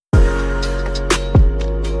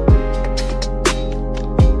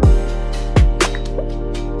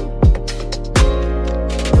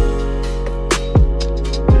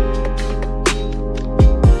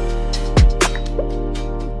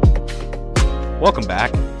Welcome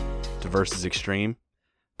back to Versus Extreme,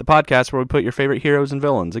 the podcast where we put your favorite heroes and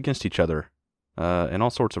villains against each other in all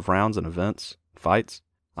sorts of rounds and events, fights.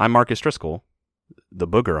 I'm Marcus Driscoll, the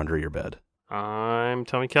booger under your bed. I'm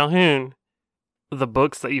Tommy Calhoun, the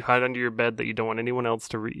books that you hide under your bed that you don't want anyone else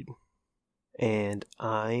to read. And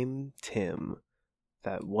I'm Tim,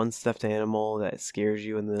 that one stuffed animal that scares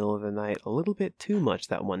you in the middle of the night a little bit too much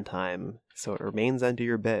that one time, so it remains under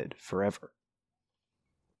your bed forever.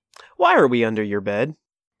 Why are we under your bed?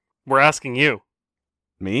 We're asking you.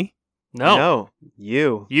 Me? No,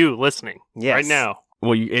 you. you listening Yes. right now.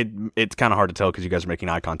 Well, it's kind of hard to tell because you guys are making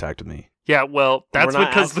eye contact with me. Yeah, well, that's We're not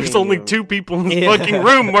because there's asking only you. two people in this Yeah. fucking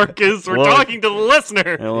room, Marcus. We're Well, talking to the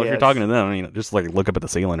listener. Well, if you're Yes. talking to them, just like look up at the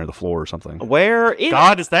ceiling or the floor or something. Where is...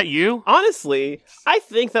 God, is that you? Honestly, I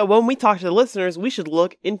think that when we talk to the listeners, we should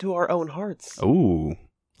look into our own hearts. Ooh,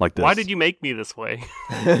 like this. Why did you make me this way?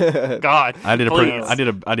 You God. I did please. I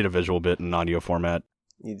did a visual bit in audio format.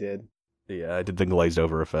 did. Yeah, I did the glazed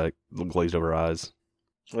over effect, the glazed over eyes.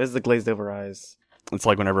 What is the glazed over eyes? It's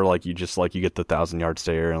like whenever you get the 1,000-yard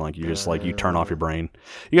stare and you just you turn off your brain.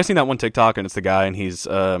 You guys seen that one TikTok and it's the guy and he's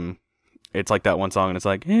it's like that one song and it's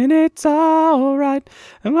like, and it's all right.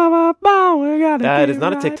 That is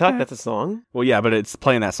not a TikTok, that's a song. Well, yeah, but it's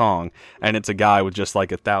playing that song and it's a guy with just like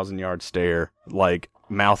 1,000-yard stare, like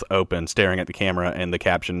mouth open, staring at the camera, and the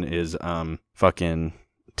caption is fucking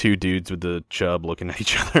two dudes with the chub looking at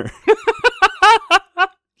each other.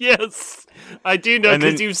 Yes, I do know And then-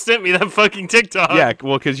 because you sent me that fucking TikTok. Yeah,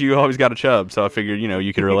 well, because you always got a chub, so I figured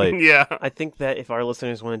you could relate. Yeah. I think that if our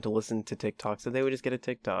listeners wanted to listen to TikToks, that they would just get a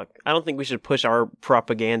TikTok. I don't think we should push our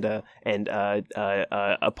propaganda and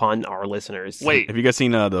upon our listeners. Wait. Have you guys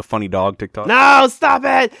seen the funny dog TikTok? No, stop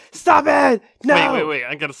it! Stop it! No! Wait.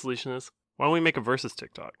 I got a solution to this. Why don't we make a versus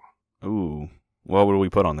TikTok? Ooh, what would we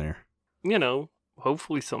put on there? You know,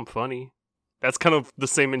 hopefully something funny. That's kind of the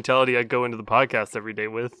same mentality I go into the podcast every day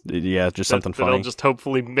with. Yeah, just something That'll funny. just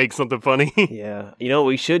hopefully make something funny. Yeah, you know what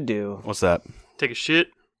we should do? What's that? Take a shit.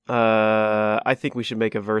 I think we should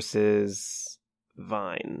make a versus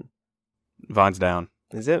Vine. Vine's down.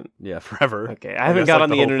 Is it? Yeah, forever. Okay, I haven't guess, got like, on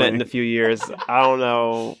the the whole internet thing. in a few years. I don't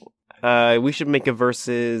know. We should make a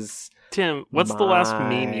versus... Tim, what's the last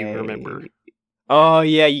meme you remember? Oh,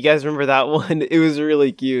 yeah, you guys remember that one? It was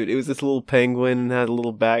really cute. It was this little penguin and had a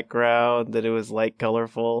little background that it was,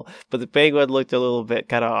 colorful. But the penguin looked a little bit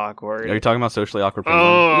kind of awkward. Are you talking about socially awkward penguin?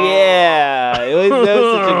 Oh, Yeah, that was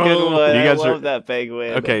such a good one. You guys I are- love that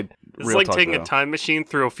penguin. Okay, It's real like talk, taking though. a time machine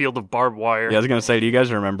through a field of barbed wire. Yeah, I was gonna say, do you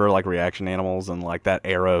guys remember reaction animals and that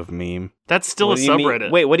era of meme? That's still What a do you mean-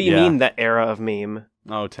 subreddit. Wait, what do you Yeah. mean that era of meme?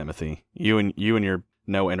 Oh, Timothy, you and your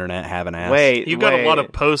no internet having ass. Wait, You've got a lot wait.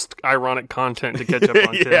 of post-ironic content to catch up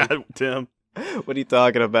on, Tim. yeah, Tim. What are you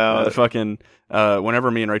talking about? Fucking whenever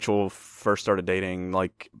me and Rachel first started dating,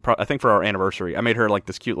 I think for our anniversary, I made her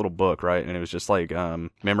this cute little book, right? And it was just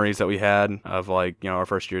memories that we had of our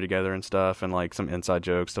first year together and stuff, and some inside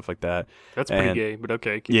jokes, stuff like that. That's pretty And- gay, but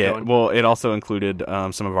okay, keep Yeah, going. well, it also included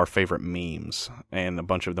some of our favorite memes, and a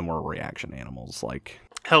bunch of them were reaction animals.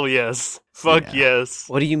 Hell yes. Fuck Yeah. yes.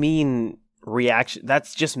 What do you mean reaction?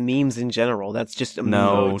 That's just memes in general. That's just a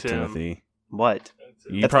No, meme. Tim. Timothy. What?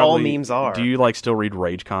 You That's all memes are. Do you still read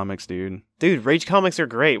Rage comics, dude? Dude, Rage comics are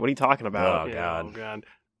great. What are you talking about? Oh, Yeah, God.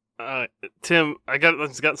 God. Tim, I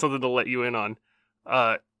got something to let you in on.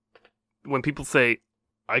 When people say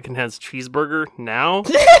Icon has cheeseburger now,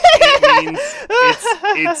 it means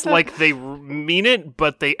it's like they mean it,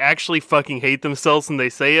 but they actually fucking hate themselves and they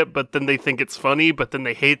say it, but then they think it's funny, but then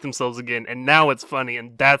they hate themselves again, and now it's funny,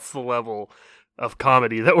 and that's the level of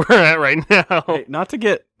comedy that we're at right now. Hey, not to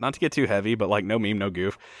get too heavy, but no meme, no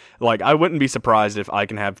goof. I wouldn't be surprised if I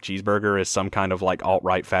Can Have Cheeseburger is some kind of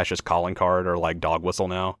alt-right fascist calling card or dog whistle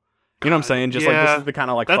now. You know what I'm saying? Just Yeah. this is the kind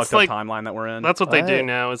of That's fucked up timeline that we're in. That's what they do What?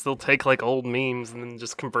 now, is they'll take old memes and then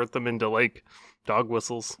just convert them into dog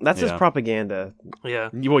whistles. That's just Yeah. propaganda. Yeah.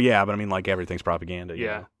 Well, yeah, but I mean, everything's propaganda. you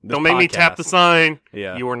Yeah. know? This Don't make me tap the podcast- sign.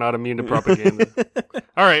 Yeah. You are not immune to propaganda.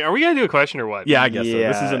 All right, are we gonna do a question or what? Yeah, I guess so.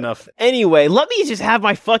 This is Yeah. enough. Anyway, let me just have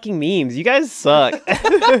my fucking memes. You guys suck.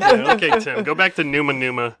 Yeah, okay, Tim, go back to Numa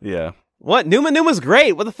Numa. Yeah. What? Numa Numa's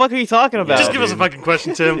great. What the fuck are you talking about? Just give us a dude. fucking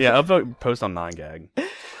question, Tim. Yeah, I'll post on 9gag.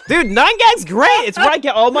 Dude, 9gag's great. It's where I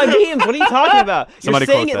get all my memes. What are you talking about? Somebody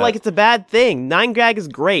You're saying quote it that. like it's a bad thing. 9gag is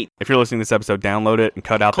great. If you're listening to this episode, download it and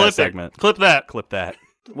cut out Clip that segment. it. Clip that. Clip that.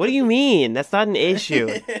 What do you mean? That's not an issue.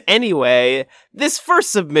 Anyway, this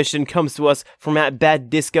first submission comes to us from at Bad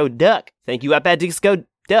Disco Duck. Thank you, at Bad Disco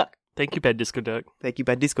Duck. Thank you, Bad Disco Duck. Thank you,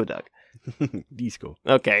 Bad Disco Duck. Disco.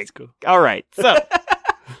 Okay. Disco. All right. So,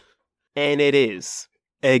 and it is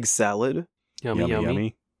egg salad, Yummy,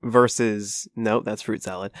 yummy. versus that's fruit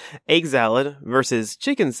salad. Egg salad versus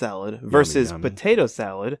chicken salad versus yummy. potato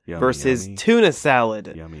salad Yummy, versus yummy. tuna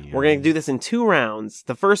salad. Yummy, We're going to do this in 2 rounds.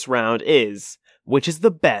 The first round is which is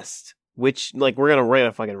the best? Which we're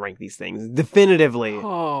gonna fucking rank these things definitively.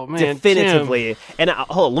 Oh man, Definitively. And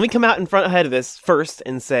hold on, let me come out in front ahead of this first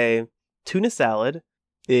and say tuna salad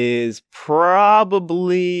is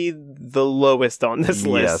probably the lowest on this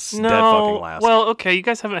list. Yes. No, Dead fucking last. well, okay, you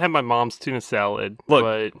guys haven't had my mom's tuna salad. Look,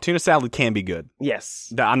 but tuna salad can be good.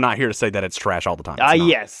 Yes. I'm not here to say that it's trash all the time. It's not.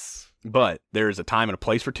 Yes. But there's a time and a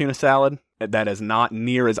place for tuna salad that is not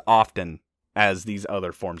near as often as these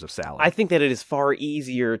other forms of salad. I think that it is far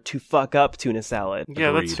easier to fuck up tuna salad.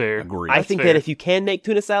 yeah, that's fair. Agreed. I That's think fair. that if you can make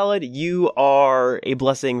tuna salad, you are a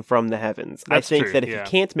blessing from the heavens. That's I think true, that if yeah. you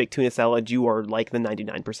can't make tuna salad, you are like the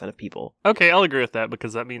 99% of people. Okay, I'll agree with that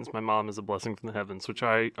because that means my mom is a blessing from the heavens, which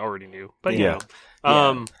I already knew. But Yeah.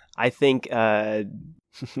 yeah. I think,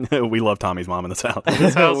 We love Tommy's mom in the South. In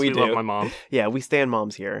this house, We we love do. my mom. yeah, we stand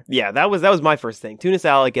moms here. Yeah, that was my first thing. Tuna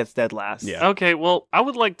salad gets dead last. Yeah. Okay, well, I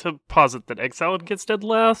would like to posit that egg salad gets dead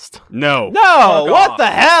last. No. No, Fuck what off. the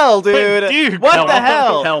hell, dude? dude, what hell the no.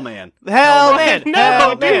 hell? Hell man. Hell Hell man. man. Hell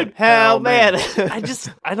No, man. dude. Hell Hell man.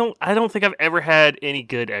 I don't think I've ever had any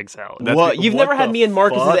good egg salad. That's What? the- You've what never had the me and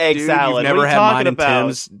Marcus's fuck, egg dude? salad. You've never What are you had talking mine and about?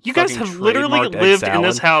 Tim's. You guys fucking have literally trademarked egg lived in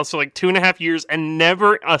this salad? house for like 2.5 years and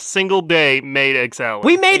never a single day made egg salad.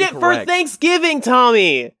 We made it for Incorrect. Thanksgiving,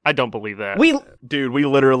 Tommy. I don't believe that. Dude,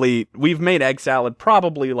 we've made egg salad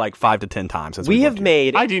probably like 5 to 10 times since we we've have lived here.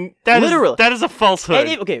 made I do. That Literally. that is a falsehood.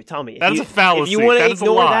 okay, Tommy. That is a fallacy. If you want to That is a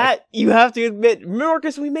ignore lie. that, you have to admit,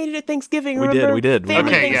 Marcus, we made it at Thanksgiving. We Remember? did.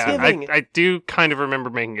 Family Okay, yeah, Thanksgiving. I do kind of remember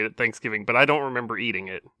making it at Thanksgiving, but I don't remember eating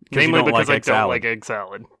it. 'Cause you Mainly don't because like I egg don't salad. like egg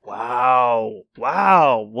salad. Wow.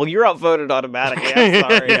 Well, you're outvoted automatically. I'm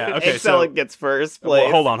sorry. Yeah, okay, Egg salad so- gets first Well,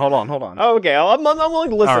 place. hold on. Oh, okay, I'm willing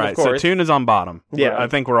to listen, All right, of so course. tuna's on bottom. Yeah. I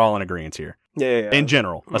think we're all in agreement here. Yeah. In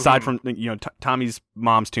general, aside from Tommy's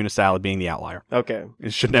mom's tuna salad being the outlier, Okay.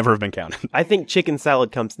 it should never have been counted. I think chicken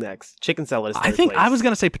salad comes next. Chicken salad is third I think place. I was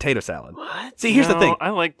gonna say potato salad. What? See, here's the No, thing. I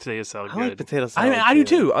like potato salad I good. like potato salad. I do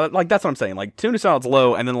too. Like that's what I'm saying. Like tuna salad's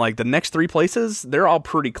low, and then like the next 3 places, they're all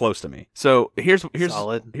pretty close to me. So here's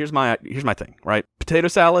Solid. here's my thing. Right, potato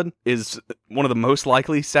salad is one of the most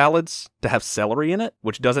likely salads to have celery in it,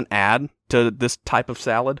 which doesn't add to this type of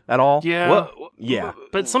salad at all. Yeah. What? Yeah.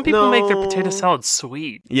 But some people make their No. potato salad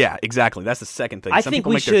sweet. Yeah, exactly. That's the second thing. I Some think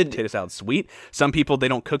people we make their should- potato salad sweet. Some people they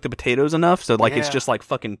don't cook the potatoes enough, so like it's Yeah. just like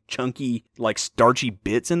fucking chunky, like starchy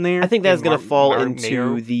bits in there. I think that's And going to fall mayo.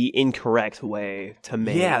 into the incorrect way to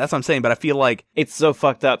make. Yeah, that's what I'm saying. But I feel like It's so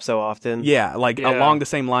fucked up so often. yeah, like Yeah. along the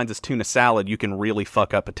same lines as tuna salad, you can really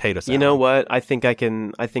fuck up potato salad. You know what? I think I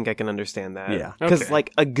can understand that. Yeah. Because Okay.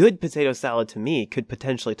 like a good potato salad to me could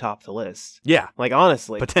potentially top the list. Yeah, Like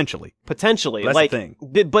honestly, potentially. potentially. That's like the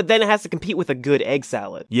thing. But then it has to compete with a good egg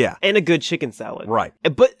salad Yeah, and a good chicken salad. right.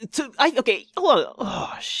 But okay, hold on.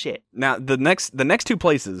 Oh shit. Now the next 2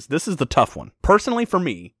 places, this is the tough one. Personally, for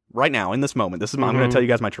me, right now in this moment, I'm going Mhm. to tell you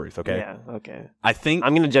guys my truth. Okay, Yeah. Okay. I think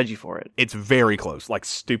I'm gonna judge you for it. it's very close, like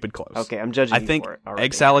stupid close. Okay, I'm judging I you think for it. already.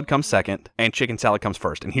 egg salad comes second and chicken salad comes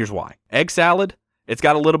first, and here's why. Egg salad, it's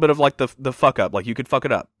got a little bit of like the fuck up, like you could fuck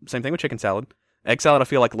it up. Same thing with chicken salad. Egg salad, I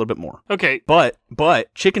feel like a little bit more. Okay.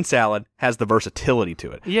 But chicken salad has the versatility to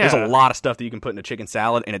it. Yeah. There's a lot of stuff that you can put in a chicken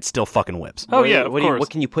salad, and it still fucking whips. Oh, What do yeah, you- of what do you- course. What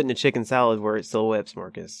can you put in a chicken salad where it still whips,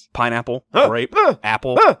 Marcus? Pineapple, Huh, grape, huh,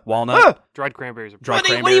 apple, huh, walnut, Dried cranberries are dried What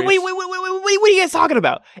are you- cranberries. what are you guys talking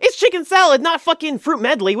about? It's chicken salad, not fucking fruit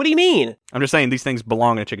medley. What do you mean? I'm just saying these things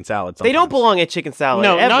belong in a chicken salad. They don't sometimes. belong in chicken salad.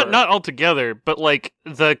 No, ever. not altogether, but like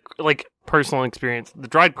the personal experience. The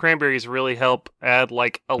dried cranberries really help add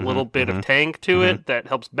like a little bit of tang to it that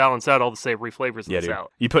helps balance out all the savory flavors of Yeah, the dude. salad.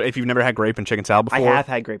 You put if you've never had grape and chicken salad I before. have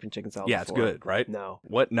had grape and chicken salad. Yeah, it's before. good, right? No.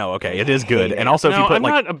 What? No, okay, it is good. hate And it. also, if No, you put I'm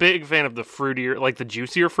like not a big fan of the fruitier, like the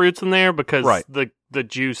juicier fruits in there because Right. the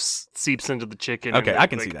juice seeps into the chicken. Okay, and I it,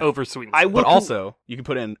 can like, see that. Oversweetens. I it. will But also, you can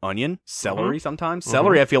put in onion, celery sometimes. Mm-hmm.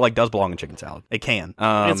 Celery, I feel like, does belong in chicken salad. It can.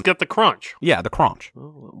 It's got the crunch. Yeah, the crunch.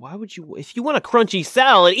 Oh, why would you? If you want a crunchy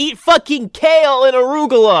salad, eat fucking kale and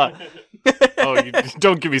arugula. Oh, you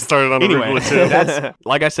don't get me started on Anyway, arugula too. that's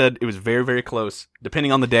like I said, it was very, very close.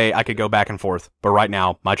 Depending on the day, I could go back and forth. But right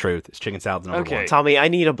now, my truth is chicken salad's number Okay. one. Tommy, I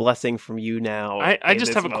need a blessing from you now. I in just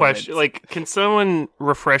this have a moment. question. Like, can someone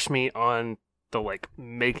refresh me on the like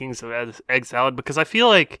makings of egg salad? Because I feel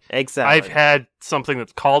like egg salad. I've had something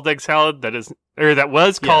that's called egg salad that is or that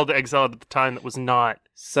was Yeah. called egg salad at the time that was not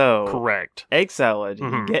So correct. egg salad, you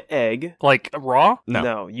Mhm. get egg. Like raw?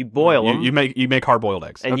 No. You boil them. You make hard boiled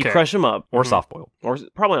eggs and you Okay. crush them up, or Mhm. soft boiled. or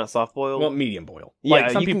probably not soft boiled. Well, medium boil. Yeah,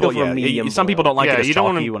 like some you can people, go for a yeah, medium some people boil. don't like yeah, it as you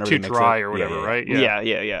don't chalky want them whenever too you mix dry it. or whatever, Yeah,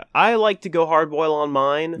 right? yeah. I like to go hard boil on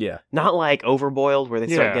mine. Yeah, Not like overboiled where they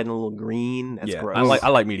start Yeah. getting a little green. That's yeah. gross. I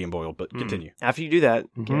like medium boiled, but Mm. continue. After you do that,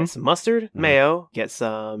 Mhm. get some mustard, mayo, get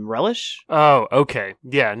some relish. Oh, okay.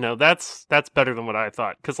 Yeah, no, that's better than what I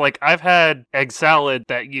thought. Because, like, I've had egg salad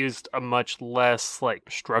that used a much less,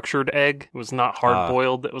 like, structured egg. It was not hard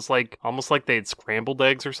boiled. It was, like, almost like they had scrambled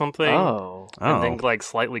eggs or something. Oh. And then, like,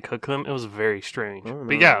 slightly cook them. It was very strange. Oh,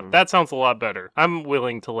 But yeah, no. that sounds a lot better. I'm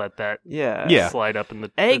willing to let that Yeah. Yeah. slide up in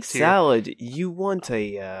the Egg the tier. salad, you want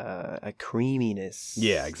a creaminess.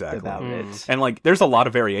 Yeah, exactly. About Mm. it. And like, there's a lot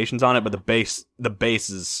of variations on it, but the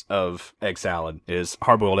basis of egg salad is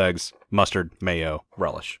hard boiled eggs, mustard, mayo,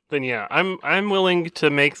 relish. Then yeah, I'm willing to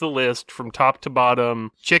make the list from top to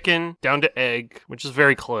bottom, chicken down to egg, which is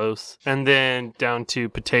very close, and then down to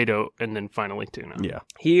potato, and then finally tuna. Yeah,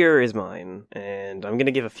 Here is mine, and I'm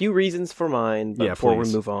gonna give a few reasons for mine. But Yeah, before please.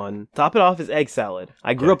 we move on, top it off is egg salad.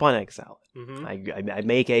 I grew Okay. up on egg salad. Mm-hmm. I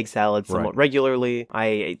make egg salad somewhat Right. regularly.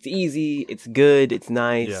 It's easy, it's good, it's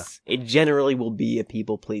nice. Yeah. It generally will be a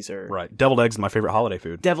people pleaser. right. Deviled eggs is my favorite holiday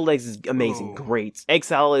food. Deviled eggs is amazing, Oh. great. Egg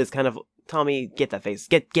salad is kind of Tommy, get that face.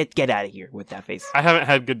 Get out of here with that face. I haven't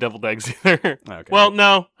had good deviled eggs either. Okay. Well,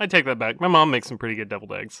 no, I take that back. My mom makes some pretty good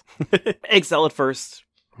deviled eggs. Egg salad first.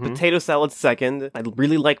 Mhm. Potato salad second. I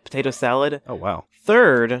really like potato salad. oh wow.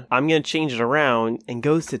 Third, I'm gonna change it around and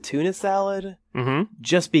goes to tuna salad. Mm-hmm.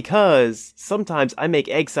 Just because sometimes I make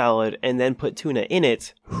egg salad and then put tuna in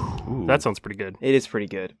it. Ooh, That sounds pretty good. It is pretty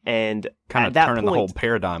good. And kind at of that turning point, the whole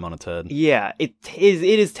paradigm on its head. yeah, it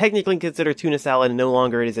is technically considered tuna salad and no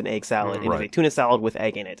longer it is an egg salad. It is a Right. tuna salad with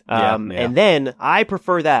egg in it. Yeah. And then I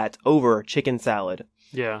prefer that over chicken salad.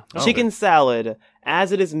 Yeah. Oh. Chicken salad,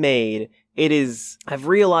 as it is made, it is. I've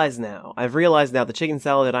realized now the chicken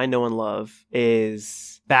salad that I know and love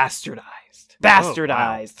is bastardized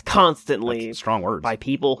constantly That's strong words. by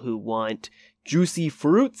people who want juicy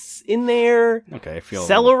fruits in there, Okay, I feel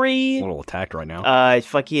celery. a little attacked right now.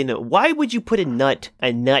 Fucking. Why would you put a nut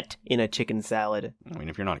in a chicken salad? I mean,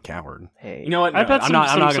 if you're not a coward, Hey, you know what? I bet I'm not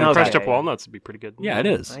some gonna. crushed okay. up walnuts would be pretty good. Yeah, it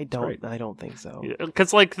is. I It's great. don't think so.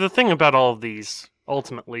 Because, like, the thing about all of these,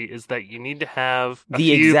 ultimately, is that you need to have a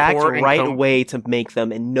The few exact core right way to make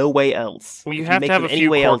them, and no way else. Well, you If have make to have them a any few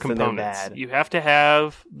way core else, then they're components. bad. You have to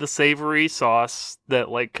have the savory sauce that,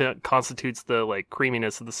 like, constitutes the, like,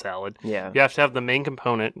 creaminess of the salad. Yeah. You have to have the main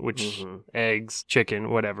component, which Mhm. eggs, chicken,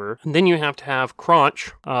 whatever. And then you have to have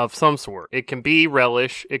crunch of some sort. It can be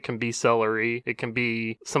relish, it can be celery, it can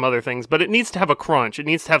be some other things, but it needs to have a crunch. It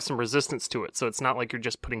needs to have some resistance to it, so it's not like you're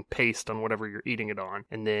just putting paste on whatever you're eating it on.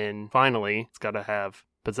 And then finally, it's got to have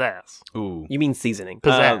pizzazz. Ooh, You mean seasoning?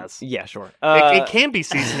 Pizzazz. Yeah, sure. It can be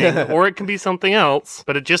seasoning, or it can be something else,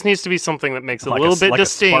 but it just needs to be something that makes it like a little bit like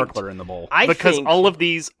distinct. a sparkler in the bowl. Because think all of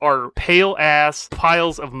these are pale ass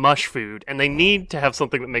piles of mush food, and they need to have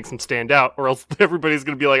something that makes them stand out, or else everybody's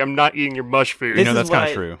going to be like, "I'm not eating your mush food." You know, is that's kinda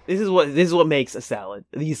why- true. This is what makes a salad.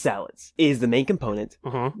 These salads is the main component.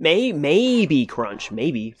 Mhm. Maybe crunch.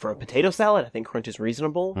 Maybe for a potato salad, I think crunch is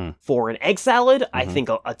reasonable. Hmm. For an egg salad, I Mhm. think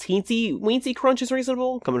a teensy weensy crunch is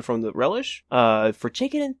reasonable, coming from the relish. For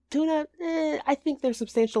chicken and tuna, I think they're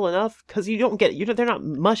substantial enough because you don't get they're not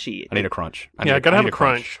mushy. I need a crunch. Yeah, I gotta have a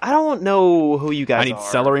crunch. I don't know who you guys I need are.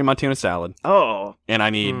 celery in my tuna salad, Oh, and I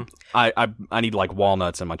need Mm. I need like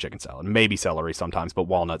walnuts in my chicken salad. Maybe celery sometimes, but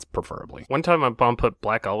walnuts preferably. One time, my mom put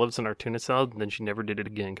black olives in our tuna salad, and then she never did it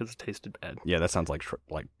again because it tasted bad. Yeah, that sounds like shit.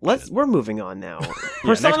 we're moving on now. next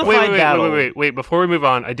Personified one. battle. Wait! Before we move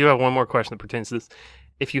on, I do have one more question that pertains to this.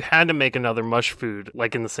 If you had to make another mush food,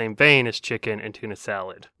 like in the same vein as chicken and tuna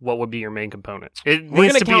salad, what would be your main component? It We're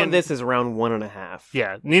needs gonna to be count this as around 1.5.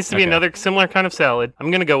 Yeah, it needs to be Okay. another similar kind of salad.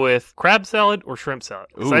 I'm gonna go with crab salad or shrimp salad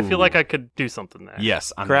because I feel Ooh. like I could do something there.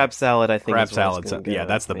 Yes, I'm Crab salad, I think. crab is where it's salad. gonna go. Yeah,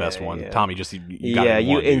 that's the best Yeah, one. yeah. Tommy, just you got it Yeah, in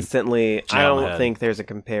you one, dude. instantly. Jam I on the don't head. think there's a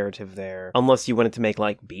comparative there, unless you wanted to make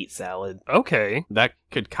like beet salad. Okay. That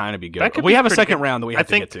could kind of be good. That could We be have a pretty second good. round that we I have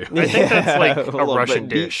think to get to. I think that's like a Hold on, Russian but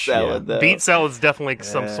beet dish. salad, though. Beet salad's definitely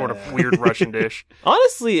some sort of weird Russian dish.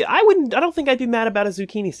 Honestly, I don't think I'd be mad about a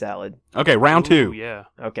zucchini salad. Okay, round two. Ooh, yeah.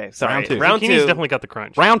 Okay, sorry. Round two. Round Zucchini's two. definitely got the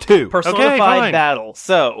crunch. Round two. Personified fine. battle.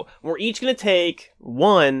 So we're each gonna take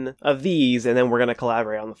one of these, and then we're going to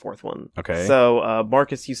collaborate on the fourth one. Okay. So,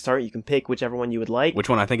 Marcus, you start. You can pick whichever one you would like. Which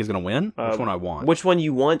one I think is going to win? Which one I want? Which one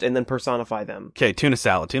you want, and then personify them. Okay, tuna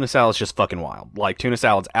salad. Tuna salad's just fucking wild. Like, tuna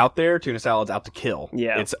salad's out there. Tuna salad's out to kill.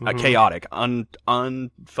 Yeah. It's a chaotic,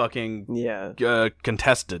 fucking Yeah.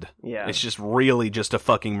 contested. Yeah. It's just really just a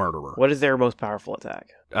fucking murderer. What is their most powerful attack?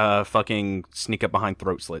 Fucking sneak up behind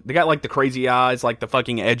throat slit. They got like the crazy eyes, like the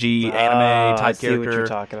fucking edgy anime type I see character. what you're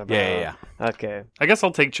talking about. Yeah. Okay. I guess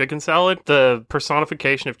I'll take chicken salad. The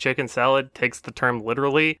personification of chicken salad takes the term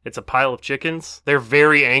literally. It's a pile of chickens. They're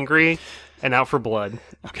very angry and out for blood.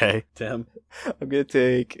 Okay, Tim. I'm gonna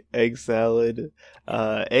take egg salad.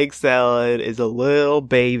 Egg salad is a little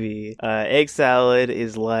baby. Egg salad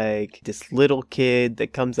is like this little kid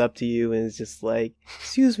that comes up to you and is just like,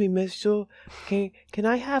 "Excuse me, mister, can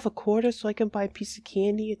I have a quarter so I can buy a piece of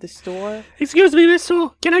candy at the store?" Excuse me, mister.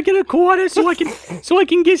 Can I get a quarter so I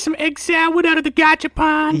can get some egg salad out of the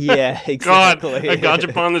gachapon? Yeah, God, exactly. a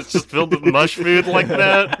gachapon that's just filled with mush food like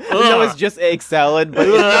that? No, it's Ugh. just egg salad, but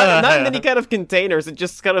it's not in any kind of containers. It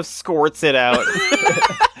just kind of squirts it out.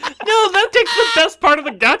 No, that takes the best part of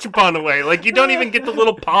the gachapon away. Like, you don't even get the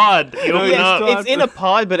little pod you open Yeah, up. it's in a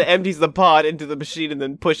pod, but it empties the pod into the machine and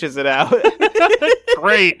then pushes it out.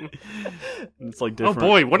 Great. It's like Oh different.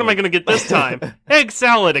 boy, what am I going to get this time? Egg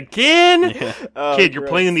salad again? Yeah. Oh, Kid, you're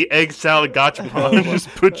gross. playing the egg salad gachapon. Just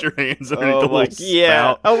put your hands underneath the Oh my, little yeah.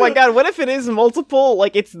 spout. Oh my god, what if it is multiple?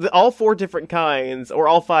 Like, it's all 4 different kinds, or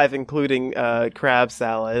all 5, including crab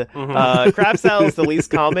salad. Crab salad is the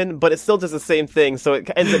least common, but it still does the same thing, so it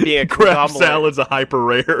ends up being a Crab conglomerate. salad's a hyper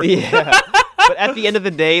rare. Yeah. But at the end of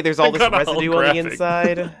the day, there's all this got a residue on the holographic.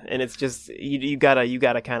 inside, and it's just, you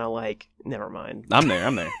gotta kind of like, never mind. I'm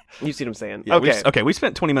there. You see what I'm saying? Yeah, okay. we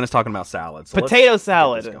spent 20 minutes talking about salad. So Potato let's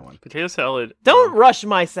salad. get this going. Potato salad. Don't rush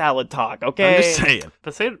my salad talk, okay? I'm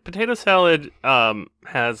just saying. Potato salad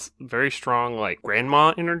has very strong, like,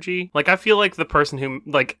 grandma energy. Like, I feel like the person who,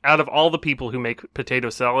 like, out of all the people who make potato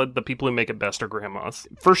salad, the people who make it best are grandmas.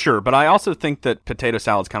 For sure, but I also think that potato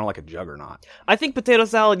salad's kind of like a juggernaut. I think potato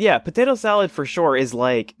salad for sure is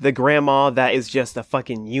like the grandma that is just a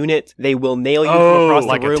fucking unit. They will nail you from across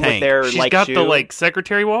like the a room with tank. their She's like got shoe. the, like,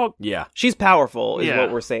 secretary walk. Yeah. She's powerful, is Yeah.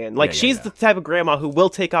 what we're saying. Like, Yeah, she's yeah. the type of grandma who will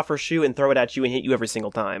take off her shoe and throw it at you and hit you every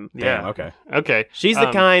single time. Damn, Yeah. okay. Okay. She's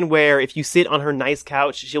the kind where if you sit on her nice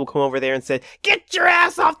couch, she'll come over there and say, "Get your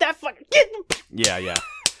ass off that fucking get Yeah.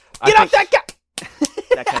 off that couch."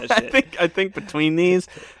 That kind of shit. I think between these,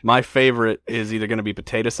 my favorite is either going to be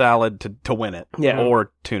potato salad to win it, Yeah.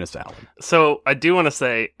 or tuna salad. So I do want to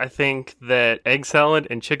say, I think that egg salad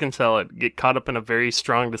and chicken salad get caught up in a very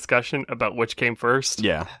strong discussion about which came first.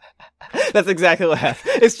 Yeah. That's exactly what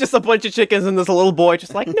happened. It's just a bunch of chickens and this little boy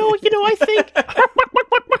just like, "No, I think."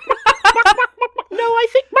 No, I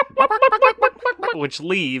think. Which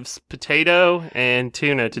leaves potato and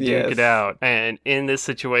tuna to duke Yes. it out. And in this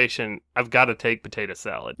situation, I've got to take potato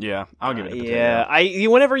salad. Yeah, I'll give it a potato. Yeah,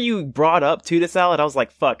 whenever you brought up tuna salad, I was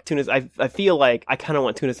like, "Fuck, tuna." I feel like I kind of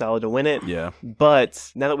want tuna salad to win it, Yeah.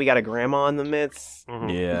 but now that we got a grandma in the midst,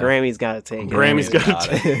 Mhm. Yeah. Grammy's got to take it. Grammy's got got to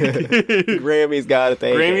take it. Grammy's got to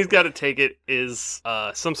take Grammy's it. got to take it is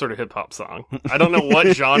some sort of hip hop song. I don't know what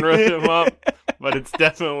genre of hip hop, but it's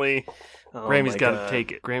definitely Oh Grammy's my got God. to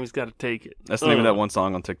take it. Grammy's got to take it. That's the name of that one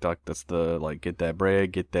song on TikTok. That's the, like, get that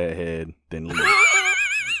bread, get that head, then leave.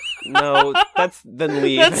 No, that's then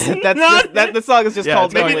leave. That's That's not- that. The song is just Yeah,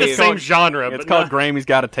 called it's Then Maybe called- the Leave. same genre, It's but called not- Grammy's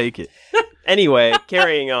Gotta Take It. Anyway,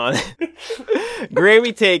 carrying on.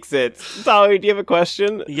 Grammy takes it. Tyler, do you have a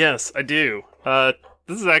question? Yes, I do.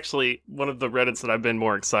 This is actually one of the Reddits that I've been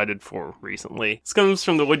more excited for recently. This comes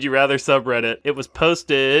from the Would You Rather subreddit. It was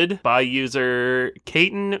posted by user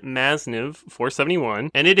Kaiten Masniv 471,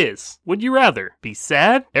 and it is: Would you rather be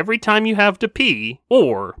sad every time you have to pee,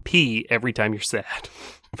 or pee every time you're sad?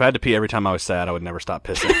 If I had to pee every time I was sad, I would never stop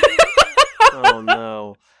pissing. Oh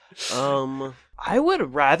no. I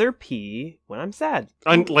would rather pee when I'm sad.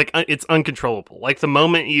 It's uncontrollable. Like, the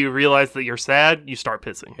moment you realize that you're sad, you start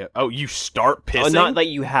pissing. Yeah. Oh, you start pissing? Oh, not like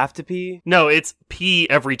you have to pee. No, it's pee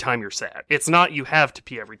every time you're sad. It's not you have to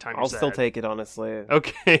pee every time you're I'll sad. still take it, honestly.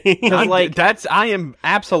 Okay. I am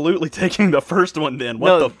absolutely taking the first one then.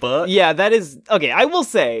 What the fuck? Yeah, that is okay. I will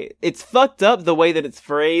say it's fucked up the way that it's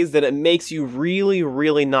phrased, that it makes you really,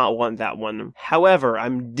 really not want that one. However,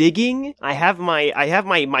 I'm digging. I have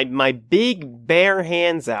my big bare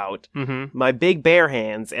hands out, Mm-hmm. my big bare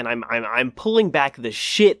hands, and I'm pulling back the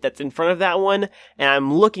shit that's in front of that one, and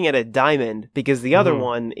I'm looking at a diamond because the other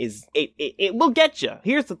one is it will get you.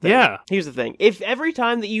 Here's the thing. Yeah. Here's the thing. If every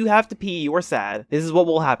time that you have to pee you're sad, this is what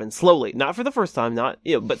will happen slowly, not for the first time,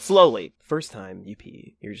 but slowly. First time you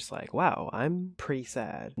pee, you're just like, wow, I'm pretty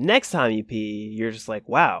sad. Next time you pee, you're just like,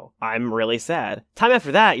 wow, I'm really sad. Time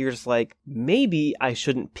after that, you're just like, maybe I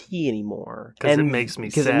shouldn't pee anymore. Because it makes me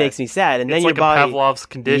sad. Because it makes me sad. And It's then like your body... a Pavlov's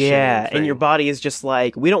condition. Yeah, thing. and your body is just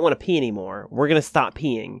like, we don't want to pee anymore. We're going to stop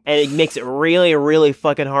peeing. And it makes it really, really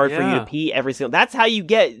fucking hard for you Yeah. to pee every single... That's how you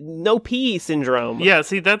get no pee syndrome. Yeah,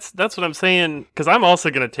 see, that's what I'm saying. Because I'm also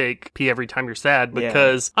going to take pee every time you're sad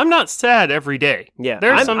because I'm not sad every day. Yeah,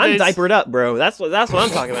 There are I'm, some I'm days- diapered up, bro. That's what I'm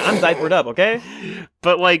talking about. I'm diapered up, okay?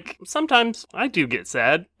 But, like, sometimes I do get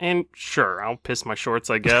sad. And sure, I'll piss my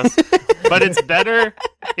shorts, I guess. But it's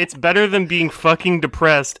better than being fucking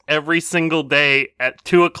depressed every single day at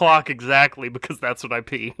 2 o'clock exactly, because that's what I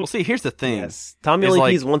pee. Well, see, here's the thing. Yes. Tommy It's only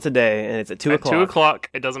like- pees once a day, and it's at 2 At o'clock. 2 o'clock,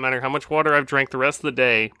 it doesn't matter how much water I've drank the rest of the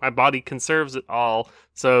day. My body conserves it all.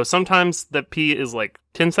 So sometimes the pee is like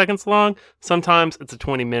 10 seconds long. Sometimes it's a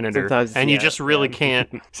 20-minute. Sometimes, And you yeah, just really yeah.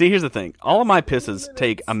 can't. See, here's the thing. All of my pisses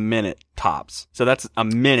take a minute tops. So that's a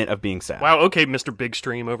minute of being sad. Wow, okay, Mr. Big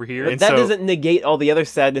Stream over here. But And that so, doesn't negate all the other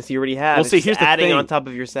sadness you already have. Well, It's see, just here's the adding thing. on top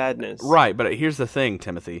of your sadness. Right, but here's the thing,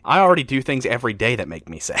 Timothy. I already do things every day that make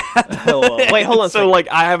me sad. Wait, hold on a So, second. like,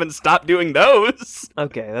 I haven't stopped doing those.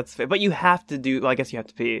 Okay, that's fair. But you have to do... Well, I guess you have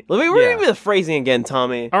to pee. Let me read the phrasing again,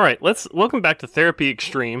 Tommy. All right, welcome back to Therapy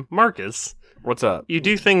Extreme. Marcus, What's up? you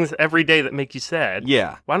do things every day that make you sad.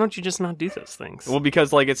 Yeah. Why don't you just not do those things? Well,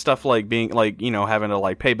 because, like, it's stuff like being, like, you know, having to,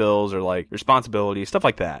 like, pay bills or, like, responsibilities, stuff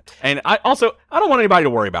like that. And I don't want anybody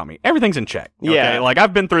to worry about me. Everything's in check. Okay? Yeah. Like,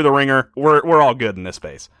 I've been through the ringer. We're all good in this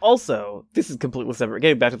space. Also, this is completely separate.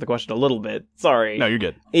 Getting back to the question a little bit. Sorry. No, you're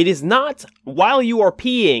good. It is not while you are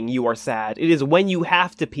peeing you are sad. It is when you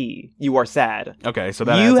have to pee you are sad. Okay, so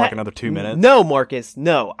that You adds, ha- like, another 2 minutes. No, Marcus,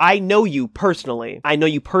 no. I know you personally. I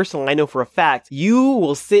know for a fact. You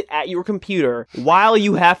will sit at your computer while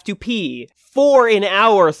you have to pee for an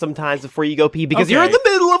hour sometimes before you go pee because you're in Okay. the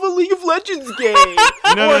middle of a League of Legends game.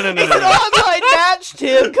 No. It's an online match,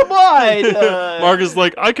 Tim. Come on. Marcus is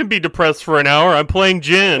like, I can be depressed for an hour. I'm playing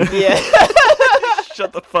Jin. Yeah.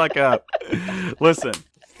 Shut the fuck up. Listen.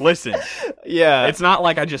 Yeah. It's not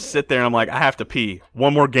like I just sit there and I'm like, I have to pee.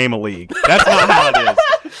 One more game of League. That's not how it is.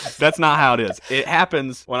 That's not how it is. It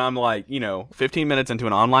happens when I'm like, 15 minutes into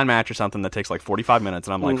an online match or something that takes like 45 minutes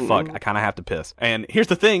and I'm like, fuck, I kind of have to piss. And here's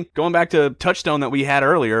the thing, going back to Touchstone that we had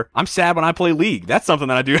earlier, I'm sad when I play League. That's something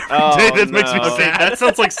that I do every day that makes me no. Okay, sad. that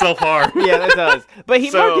sounds like self-harm. Yeah, that does. But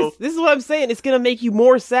Marcus, this is what I'm saying. It's gonna make you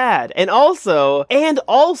more sad. And also,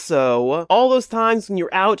 all those times when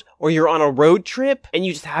you're out or you're on a road trip and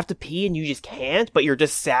you just have to pee and you just can't, but you're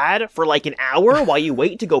just sad for like an hour while you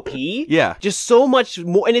wait to go pee. Yeah. Just so much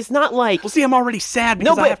more. And it's not like... Well, see, I'm already sad No,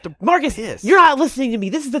 because but I have to Marcus, piss. you're not listening to me.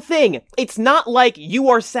 This is the thing. It's not like you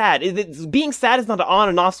are sad. Being sad is not an on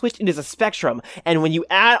and off switch. It is a spectrum. And when you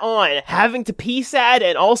add on having to pee sad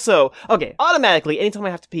and also, okay, automatically, anytime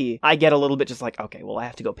I have to pee, I get a little bit just like, okay, well, I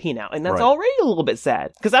have to go pee now. And that's Right. already a little bit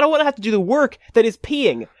sad because I don't want to have to do the work that is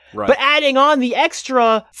peeing. Right. But adding on the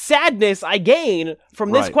extra sadness I gain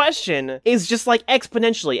from this Right. question is just like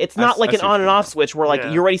exponentially. It's not like I an see what on you and off switch where like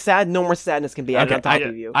Yeah. you're already sad, no more sadness can be added on top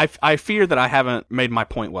of you. I fear that I haven't made my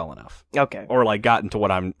point well enough. Okay. Or like gotten to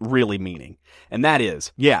what I'm really meaning. And that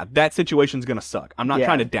is, yeah, that situation's gonna suck. I'm not Yeah.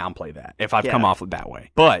 trying to downplay that if I've Yeah. come off that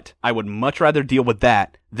way. But I would much rather deal with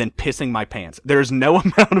that than pissing my pants. There's no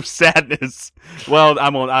amount of sadness. Well, I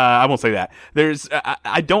won't say that.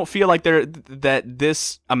 I don't feel like that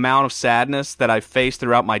this amount of sadness that I face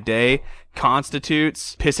throughout my day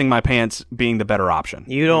constitutes pissing my pants being the better option.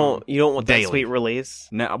 You don't want that Daily. sweet release.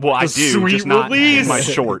 No, well, I The do, sweet just not release. in my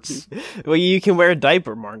shorts. Well, you can wear a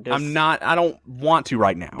diaper, Marcus. I don't want to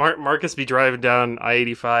right now. Marcus be driving down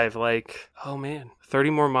I-85 like, oh man, 30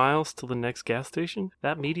 more miles till the next gas station?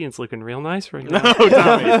 That median's looking real nice right now. No,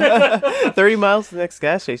 Tommy. 30 miles to the next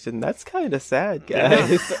gas station. That's kind of sad, guys.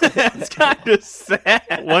 It's kind of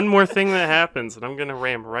sad. One more thing that happens, and I'm going to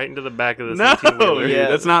ram right into the back of this No, 18-wheeler. Yeah.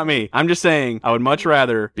 that's not me. I'm just saying I would much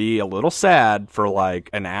rather be a little sad for like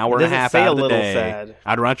an hour and a Doesn't half say out a of the little day. sad.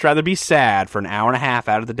 I'd much rather be sad for an hour and a half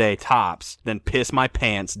out of the day tops than piss my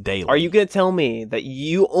pants daily. Are you going to tell me that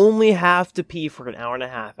you only have to pee for an hour and a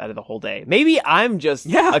half out of the whole day? Maybe I'm just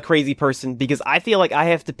Yeah. a crazy person because I feel like I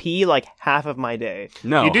have to pee like half of my day.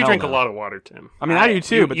 No, You do hell drink no. a lot of water, Tim. I mean, I do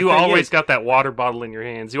too. But you the thing always is, got that water bottle in your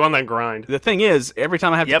hands. You on that grind. the thing is, every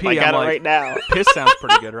time I have to pee, I'm like, now. piss sounds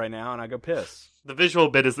pretty good right now, and I go piss. The visual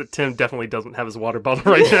bit is that Tim definitely doesn't have his water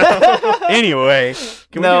bottle right now. Anyway,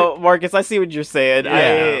 can we No, Marcus, I see what you're saying.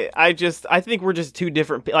 Yeah. I think we're just two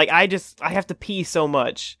different. Like, I have to pee so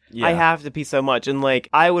much. Yeah. I have to pee so much, and like,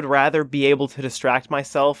 I would rather be able to distract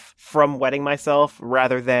myself from wetting myself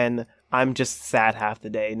rather than I'm just sad half the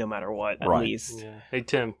day, no matter what. At Right. least. Yeah. Hey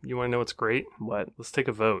Tim, you want to know what's great? What? Let's take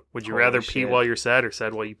a vote. Would you Holy rather pee shit. while you're sad or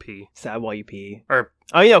sad while you pee? Sad while you pee. Or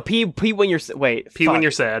Pee when you're wait. pee when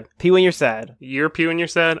you're sad. Pee when you're sad. You're pee when you're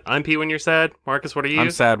sad. I'm pee when you're sad. Marcus, what are you?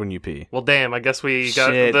 I'm sad when you pee. Well, damn. I guess we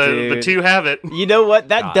got Shit, the dude. two have it. You know what?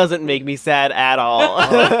 That God. doesn't make me sad at all.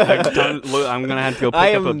 I'm gonna have to go pick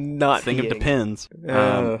I up a am not thing peeing. of depends.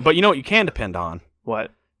 Ugh. But you know what you can depend on?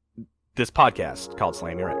 What? This podcast called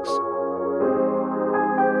Slam Your Ex.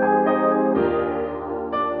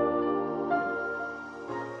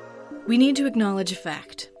 We need to acknowledge a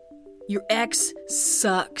fact. Your ex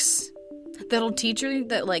sucks. That old teacher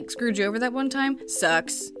that, screwed you over that one time?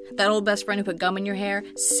 Sucks. That old best friend who put gum in your hair?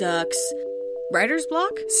 Sucks. Writer's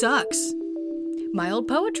block? Sucks. My old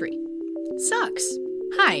poetry? Sucks.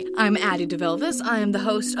 Hi, I'm Addie DeVelvis. I am the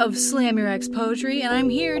host of Slam Your Ex Poetry, and I'm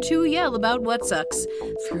here to yell about what sucks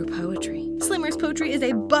through poetry. Slam Your Ex Poetry is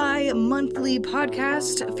a bi-monthly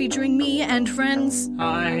podcast featuring me and friends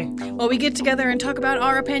Hi. while we get together and talk about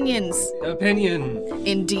our opinions. Opinion.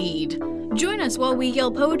 Indeed. Join us while we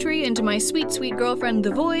yell poetry into my sweet, sweet girlfriend,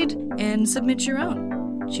 The Void, and submit your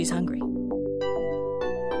own. She's hungry.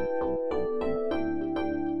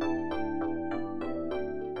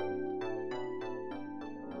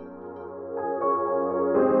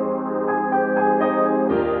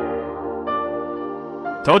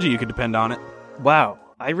 Told you could depend on it. Wow.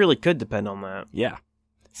 I really could depend on that. Yeah.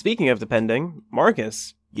 Speaking of depending,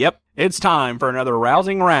 Marcus, Yep. It's time for another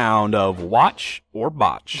rousing round of Watch or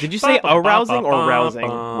Botch. did you say arousing or rousing?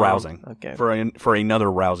 Rousing. Okay. For another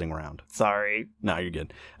rousing round. Sorry. No, you're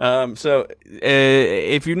good. So,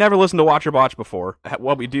 if you've never listened to Watch or Botch before,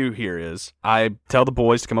 what we do here is I tell the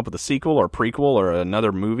boys to come up with a sequel or prequel or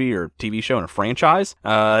another movie or TV show in a franchise.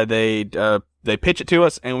 They pitch it to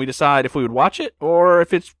us, and we decide if we would watch it or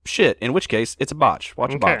if it's shit, in which case it's a botch.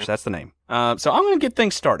 Watch a Okay. botch. That's the name. So I'm going to get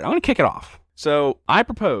things started. I'm going to kick it off. So I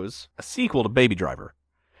propose a sequel to Baby Driver.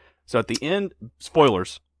 So at the end,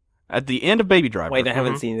 spoilers, at the end of Baby Driver. Wait, I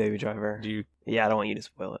haven't Mhm. seen Baby Driver. Do you? Yeah, I don't want you to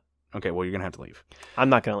spoil it. Okay, well, you're going to have to leave. I'm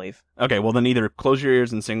not going to leave. Okay, well, then either close your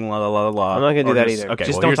ears and sing la la la la. I'm not going to or do that just- either. Okay,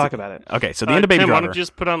 Just well, don't here's talk the- about it. Okay, so the end of Baby Tim, why Driver. don't you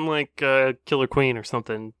just put on Killer Queen or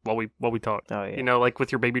something while we talk? Oh, yeah. You know, like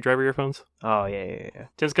with your Baby Driver earphones. Oh, yeah.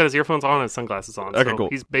 Tim's got his earphones on and his sunglasses on. Okay, so cool.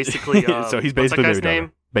 He's basically So he's what's basically that guy's Baby Driver.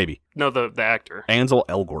 name? Baby. No, the actor. Ansel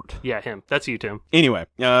Elgort. Yeah, him. That's you, Tim. Anyway,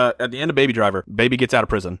 at the end of Baby Driver, Baby gets out of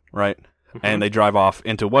prison, right? And they drive off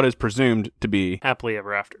into what is presumed to be Happily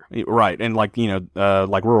ever after. right, and like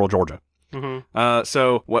rural Georgia. Mm-hmm.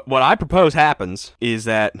 So what I propose happens is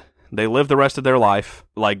that they live the rest of their life,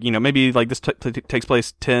 maybe like this takes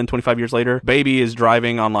place 10, 25 years later. Baby is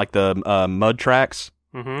driving on like the mud tracks,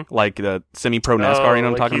 Mm-hmm. like the semi-pro NASCAR. You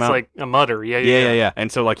know what I'm talking he's about? like a mudder. Yeah.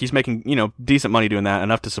 And so like he's making, decent money doing that,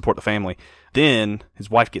 enough to support the family. Then his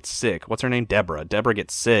wife gets sick. What's her name? Deborah. Deborah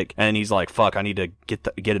gets sick, and he's like, "Fuck, I need to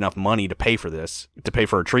get enough money to pay for this, to pay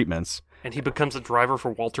for her treatments." And he becomes a driver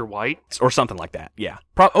for Walter White. Or something like that. Yeah.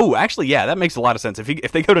 Actually, yeah, that makes a lot of sense.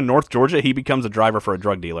 If they go to North Georgia, he becomes a driver for a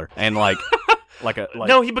drug dealer, and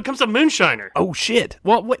No, he becomes a moonshiner. Oh shit!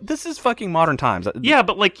 Well, this is fucking modern times. Yeah,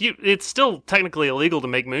 but it's still technically illegal to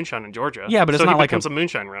make moonshine in Georgia. Yeah, but it's so not he like becomes a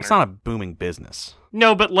moonshine runner. it's not a booming business.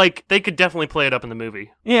 No, but they could definitely play it up in the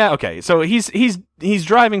movie. Yeah. Okay. So he's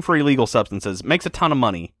driving for illegal substances, makes a ton of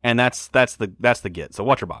money, and that's the get. So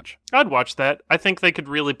watch your botch. I'd watch that. I think they could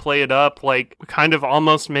really play it up, kind of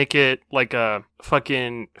almost make it like a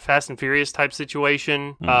fucking Fast and Furious type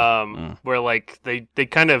situation, where they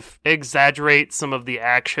kind of exaggerate some of the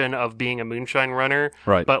action of being a moonshine runner,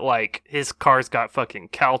 Right. but his car's got fucking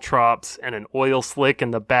caltrops and an oil slick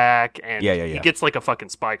in the back, and Yeah. he gets like a fucking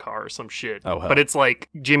spy car or some shit. Oh, hell. But it's like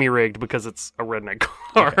Jimmy rigged because it's a redneck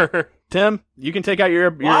car. Tim, you can take out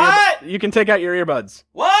your What? you can take out your earbuds.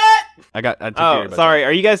 What? I took your Oh, earbuds sorry.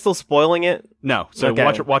 Are you guys still spoiling it? out. No. So Okay.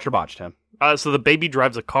 watch your botch, Tim. So the baby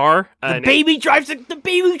drives a car. The and baby drives a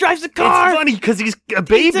It's car. funny because he's a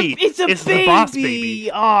baby. It's a baby. the boss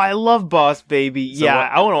baby. Oh, I love Boss Baby. So yeah,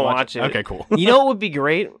 wa- I want to watch it. Okay, cool. You know what would be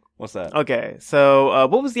great? What's that? Okay, so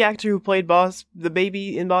what was the actor who played the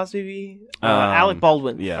baby in Boss Baby? Alec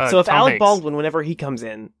Baldwin. Yeah. So if Tom Alec Hanks. Baldwin, whenever he comes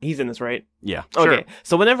in, he's in this, right? Yeah. Sure. Okay.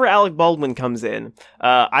 So whenever Alec Baldwin comes in,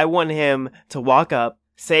 I want him to walk up,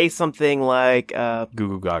 say something like, Goo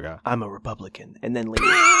goo gaga. "I'm a Republican," and then leave.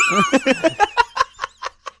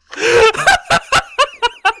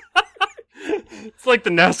 It's like the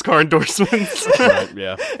NASCAR endorsements. Right,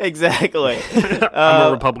 yeah. Exactly. I'm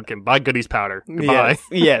a Republican. Buy Goodies powder. Goodbye.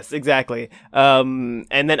 Yes, exactly. And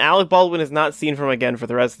then Alec Baldwin is not seen from again for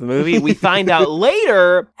the rest of the movie. We find out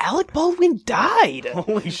later Alec Baldwin died.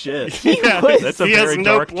 Holy shit. Yeah, That's a he has very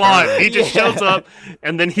no dark plot. turn. He just shows up,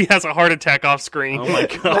 and then he has a heart attack off screen. Oh my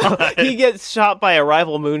god. He gets shot by a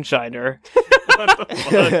rival moonshiner.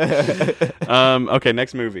 Okay,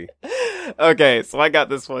 next movie. Okay, so I got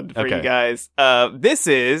this one for you Okay. guys. This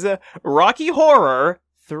is Rocky Horror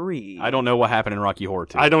 3. I don't know what happened in Rocky Horror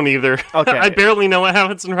 2. I don't either. Okay. I barely know what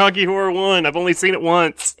happens in Rocky Horror 1. I've only seen it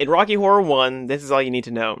once. In Rocky Horror 1, this is all you need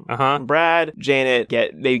to know. Uh-huh. Brad, Janet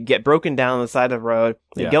get broken down on the side of the road.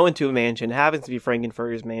 They Yeah. go into a mansion. Happens to be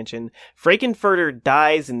Frankenfurter's mansion. Frankenfurter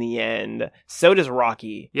dies in the end. So does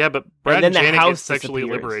Rocky. Yeah, but Brad then and the Janet house gets sexually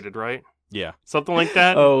disappears. liberated, right? Yeah. Something like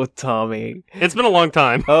that. Oh, Tommy. It's been a long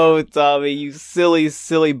time. Oh, Tommy, you silly,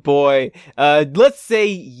 silly boy. Let's say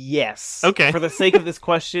yes. Okay. For the sake of this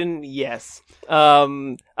question, yes.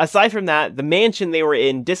 Aside from that, the mansion they were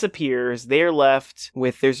in disappears. They're left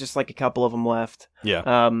with, there's just like a couple of them left.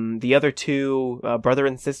 Yeah. The other two, brother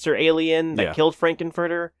and sister alien that Yeah. killed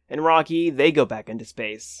Frankenfurter and Rocky, they go back into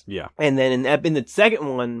space. Yeah. And then in the second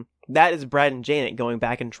one, that is Brad and Janet going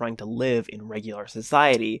back and trying to live in regular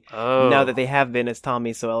society. Oh. Now that they have been, as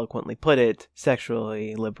Tommy so eloquently put it,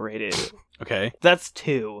 sexually liberated. Okay. That's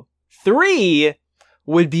 2. 3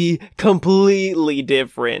 would be completely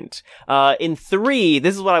different. In 3,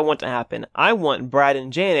 this is what I want to happen. I want Brad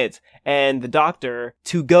and Janet and the Doctor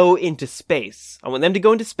to go into space. I want them to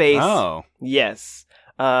go into space. Oh. Yes.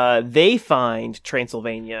 They find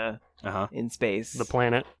Transylvania Uh-huh. in space. The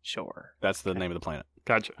planet. Sure. That's the name of the planet.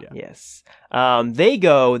 Gotcha. Yeah. Yes.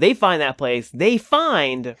 They find that place. They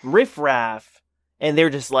find Riff Raff. And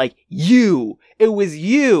they're just like, it was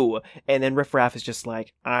you. And then Riff Raff is just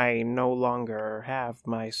like, I no longer have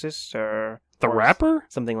my sister. The Or rapper?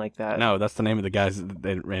 Something like that. No, that's the name of the guys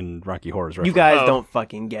in Rocky Horror's You reference. guys Oh. don't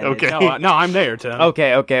fucking get Okay. it. No, I'm there, Tim.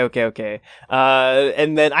 Okay.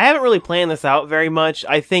 And then I haven't really planned this out very much.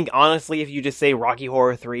 I think, honestly, if you just say Rocky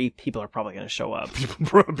Horror 3, people are probably going to show up.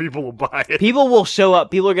 People will buy it. People will show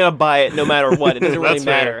up. People are going to buy it no matter what. It doesn't really That's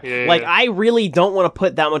fair. matter. Yeah, Like, yeah. I really don't want to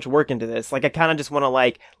put that much work into this. Like, I kind of just want to,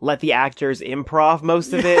 like, let the actors improv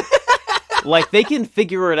most of it. Like, they can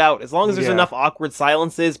figure it out. As long as there's Yeah. enough awkward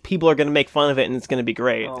silences, people are going to make fun of it and it's going to be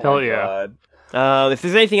great. Hell yeah. If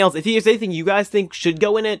there's anything else, if there's anything you guys think should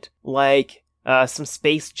go in it, like, some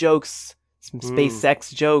space jokes, some space sex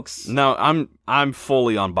jokes. No, I'm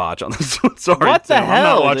fully on botch on this one. Sorry. What the Tim. I'm not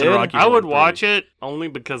hell, watching dude? Rocky I would Horror watch 3. it only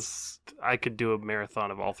because I could do a marathon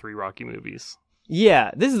of all 3 Rocky movies. Yeah,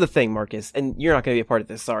 this is the thing, Marcus, and you're not going to be a part of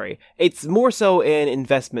this, sorry. It's more so an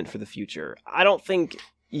investment for the future. I don't think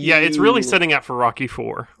Yeah, it's really setting out for Rocky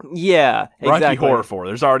 4. Yeah, Rocky exactly. Horror 4.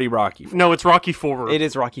 There's already Rocky 4. No, it's Rocky 4. It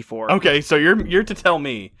is Rocky 4. Okay, so you're to tell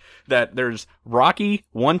me that there's Rocky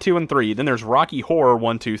 1, 2, and 3, then there's Rocky Horror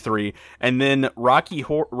 1, 2, 3, and then Rocky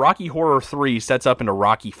Horror 3 sets up into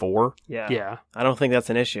Rocky 4. Yeah. Yeah. I don't think that's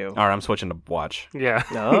an issue. All right, I'm switching to watch. Yeah.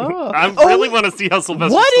 Oh. I Oh, really want to see how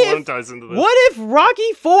Sylvester what Stallone if- ties into this. What if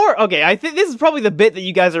Rocky 4... Okay, I think this is probably the bit that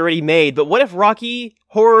you guys already made, but what if Rocky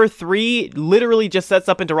Horror 3 literally just sets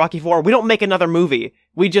up into Rocky 4? We don't make another movie.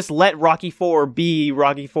 We just let Rocky 4 be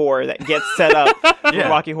Rocky 4 that gets set up for Yeah.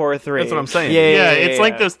 Rocky Horror 3. That's what I'm saying. Yeah, it's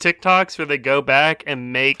like those TikToks where they go back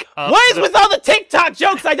and make up. What is with all the TikTok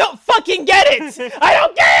jokes? I don't fucking get it! I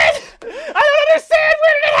don't get it! I don't understand!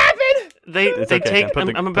 Where did it happen? It's They okay, take. Tim. Put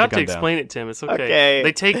the- I'm put about the to gun down. explain it, Tim. It's okay.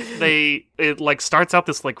 Okay. It like starts out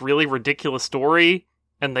this like really ridiculous story,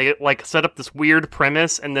 and they like set up this weird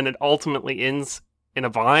premise, and then it ultimately ends in a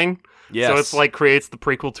vine. Yes. So it's like creates the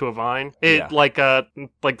prequel to a Vine. It Yeah.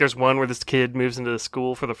 like there's one where this kid moves into the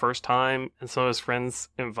school for the first time, and some of his friends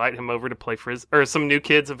invite him over to play frisbee, or some new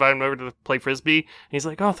kids invite him over to play frisbee. And he's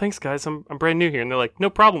like, "Oh, thanks guys, I'm brand new here." And they're like, "No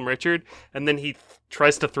problem, Richard." And then he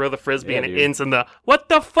tries to throw the frisbee, Yeah, and dude. it ends in the "What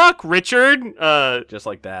the fuck, Richard?" just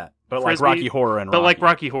like that. But Frisbee, like Rocky Horror and but like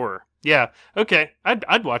Rocky Horror. Yeah. Okay.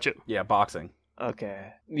 I'd watch it. Yeah, boxing.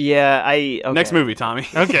 Okay. Yeah, okay. Next movie, Tommy.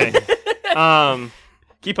 Okay.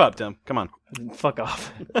 Keep up, Tim. Come on. Fuck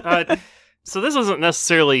off. So this isn't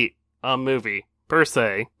necessarily a movie per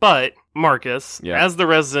se, but Marcus, Yeah. as the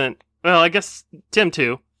resident, well, I guess Tim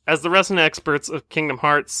too, as the resident experts of Kingdom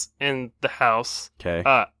Hearts in the house, Okay.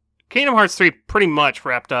 Kingdom Hearts 3 pretty much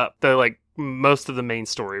wrapped up the like most of the main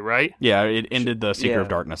story, right? Yeah, it ended the Secret Yeah. of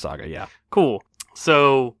Darkness saga. Yeah. Cool.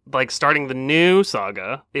 So, like starting the new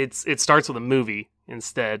saga, it starts with a movie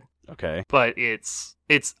instead, Okay. but it's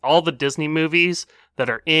all the Disney movies that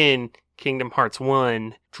are in Kingdom Hearts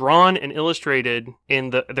 1 drawn and illustrated in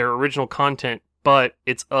their original content but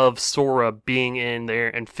it's of Sora being in there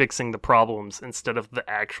and fixing the problems instead of the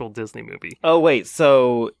actual Disney movie. Oh, wait,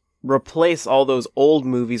 so replace all those old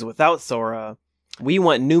movies without Sora. We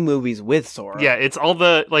want new movies with Sora. Yeah, it's all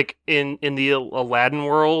the, like, in the Aladdin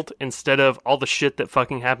world, instead of all the shit that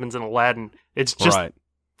fucking happens in Aladdin, it's just Right.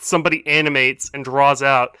 somebody animates and draws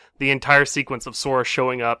out the entire sequence of Sora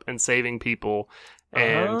showing up and saving people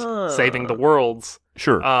and saving the worlds.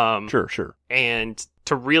 Sure. Um, Sure. And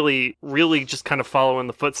to really, really just kind of follow in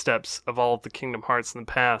the footsteps of all of the Kingdom Hearts in the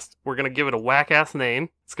past, we're going to give it a whack-ass name.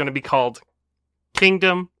 It's going to be called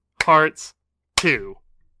Kingdom Hearts 2.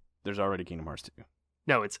 There's already Kingdom Hearts 2.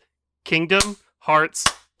 No, it's Kingdom Hearts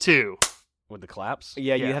 2. With the claps?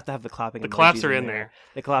 Yeah, you Yeah. have to have the clapping The emojis claps are in there. there.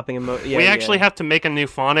 The clapping emoji. Yeah, We actually have to make a new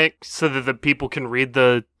phonic so that the people can read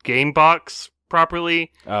the game box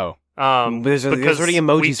properly. Oh. There's Because already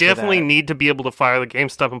emojis we for definitely that. need to be able to fire the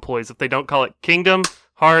GameStop employees if they don't call it Kingdom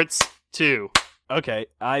Hearts 2. Okay,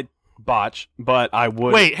 I botch, but I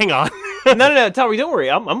would... Wait, hang on. No, Tommy, don't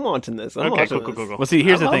worry. I'm launching this. I'm Okay, launching cool. this. Well, see,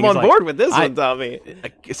 here's the thing. I'm is, on like, board with this I- one, Tommy.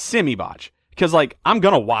 a semi-botch. Because, like, I'm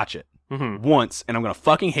going to watch it Mhm. once, and I'm going to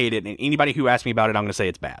fucking hate it, and anybody who asks me about it, I'm going to say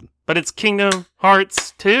it's bad. But it's Kingdom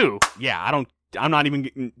Hearts 2. Yeah, I'm not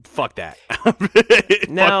even... Fuck that.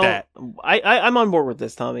 Now, Fuck that. I'm on board with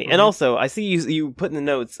this, Tommy. Mhm. And also, I see you put in the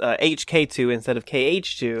notes HK2 instead of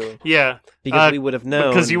KH2 Yeah, because we would have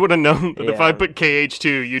known. because you would have known that if Yeah. I put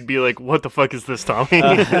KH2, you'd be like, what the fuck is this, Tommy?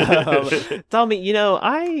 Tommy,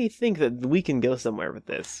 I think that we can go somewhere with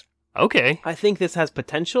this. Okay, I think this has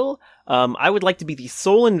potential. I would like to be the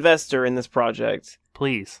sole investor in this project.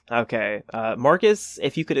 please. Okay, Marcus,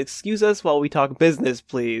 if you could excuse us while we talk business,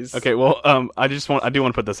 please. Okay, well, I do want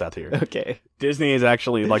to put this out here. Okay. Disney is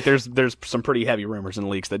actually, like, there's some pretty heavy rumors and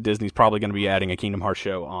leaks that Disney's probably going to be adding a Kingdom Hearts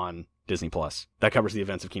show on Disney Plus. That covers the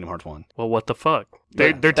events of Kingdom Hearts 1. Well, what the fuck? They're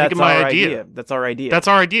Yeah. taking That's my our idea. That's our idea. That's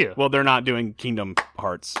our idea. Well, they're not doing Kingdom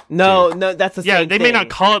Hearts. no, 2. that's the Yeah, same they thing. may not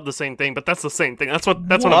call it the same thing, but that's the same thing. That's what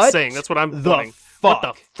I'm What saying. That's what I'm the doing. fuck?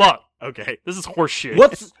 What the fuck? Okay. This is horse shit.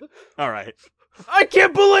 What's? All right. I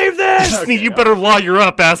can't believe this. Disney, you better lawyer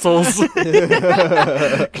up, assholes.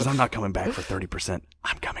 Because I'm not coming back for 30%.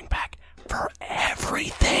 I'm coming back for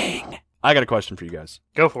everything. I got a question for you guys.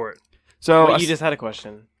 Go for it. So, Wait, you just had a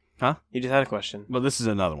question. Huh? You just had a question. well, this is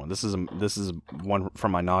another one. This is one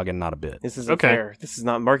from my noggin, not a bit. This is Okay. fair. This is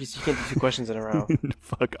not Marcus. You can't do two questions in a row.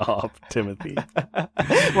 Fuck off, Timothy.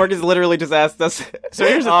 Marcus literally just asked us. So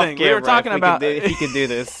here's the off thing. We were camera talking if about- if he could do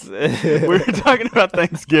this. We were talking about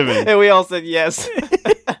Thanksgiving. and we all said yes.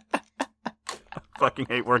 Fucking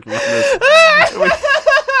hate working on this.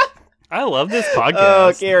 I love this Oh,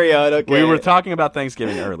 podcast. carry on. Okay. We were talking about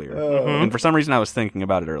Thanksgiving earlier. Mhm. And for some reason, I was thinking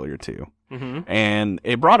about it earlier, too. hmm And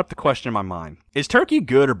it brought up the question in my mind. Is turkey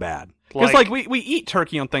good or bad? Because, Like- we eat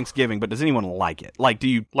turkey on Thanksgiving, but does anyone like it? Like, do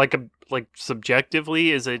you... Like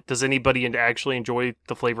subjectively, does anybody actually enjoy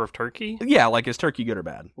the flavor of turkey? Yeah, like, is turkey good or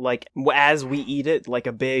bad? like as we eat it, like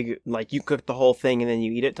a big, like you cook the whole thing and then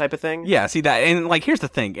you eat it type of thing. Yeah, see that, and like here's the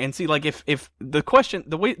thing, and see like if the question,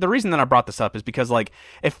 the reason that I brought this up is because like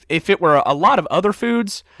if it were a lot of other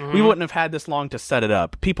foods, we Mhm. wouldn't have had this long to set it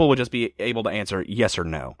up. People would just be able to answer yes or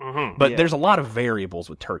no. Mhm. But Yeah. there's a lot of variables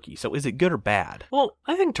with turkey, so is it good or bad? Well,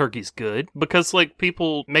 I think turkey's good because like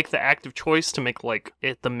people make the active choice to make like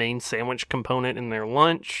it the main sandwich component in their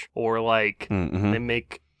lunch, or like Mm-hmm. they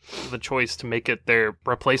make the choice to make it their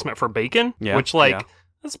replacement for bacon. Yeah, Which like yeah.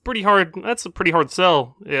 that's pretty hard. That's a pretty hard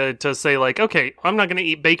sell to say like, okay, I'm not going to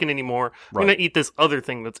eat bacon anymore. I'm Right. going to eat this other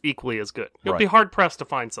thing that's equally as good. You'll be Right. hard pressed to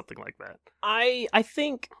find something like that. I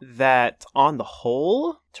think that on the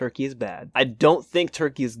whole, turkey is bad. I don't think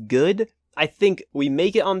turkey is good. I think we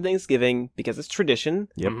make it on Thanksgiving because it's tradition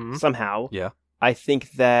Yep. Mhm. somehow. Yeah. I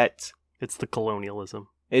think that It's the colonialism.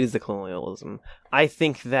 it is the colonialism. I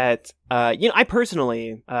think that, I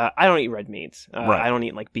personally, I don't eat red meat. Right. I don't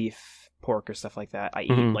eat like beef, pork, or stuff like that. I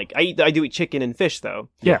eat Mhm. I do eat chicken and fish though.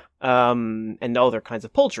 Yeah. And other kinds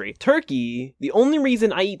of poultry. Turkey. The only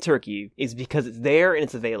reason I eat turkey is because it's there and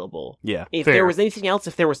it's available. Yeah. If Fair. there was anything else,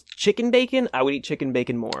 if there was chicken bacon, I would eat chicken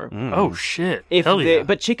bacon more. Mm. Oh shit! If Hell they, yeah!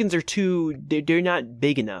 but chickens are they're not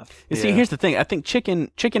big enough. You see, Yeah. here's the thing. I think chicken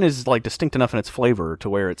is like distinct enough in its flavor to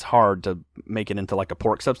where it's hard to make it into like a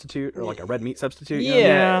pork substitute or like a red meat substitute. you know?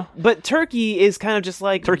 Yeah. But turkey is kind of just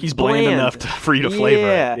like Turkey's bland enough for you to flavor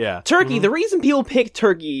it. Yeah. Turkey, Mhm. the reason people pick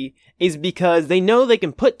turkey is because they know they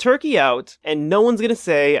can put turkey out and no one's going to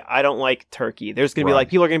say, I don't like turkey. There's going to be Right.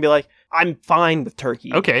 people are going to be like, I'm fine with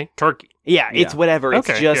turkey. Okay, turkey. Yeah, it's Yeah. whatever. It's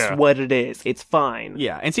Okay, just yeah. what it is. It's fine.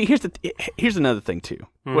 Yeah, and see, here's another thing too.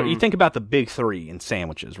 What you think about the big three in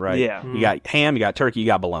sandwiches, right? Yeah. You got ham, you got turkey, you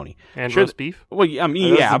got bologna. And Sure. roast beef. Well, I Are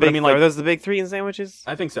mean, those yeah, the but I big- mean, are like, those the big three in sandwiches?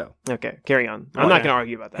 I think so. Okay, carry on. I'm Oh, not yeah. going to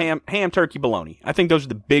argue about that. Ham, turkey, bologna. I think those are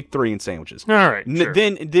the big three in sandwiches. All right. Sure.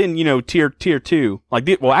 Then tier two, like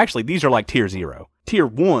actually these are like tier 0. Tier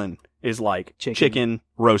 1 is like chicken,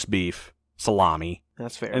 roast beef, salami,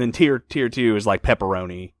 That's fair. and then tier 2 is like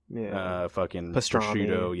pepperoni, yeah. fucking Pastrami.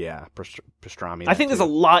 prosciutto, yeah, pastrami. I think there's a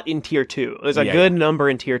lot in tier 2. There's a Yeah, good number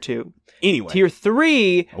in tier 2. anyway. Tier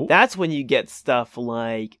 3, Oh. that's when you get stuff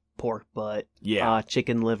like pork butt, yeah,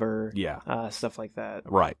 chicken liver, yeah. stuff like that.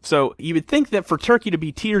 Right. So you would think that for turkey to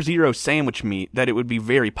be tier 0 sandwich meat, that it would be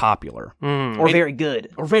very popular Mm. Or very good.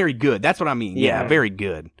 or very good. That's what I mean. Yeah, Yeah. very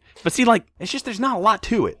good. But see, like, it's just there's not a lot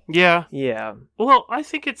to it. Yeah. Yeah. Well, I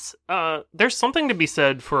think it's there's something to be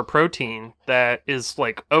said for a protein that is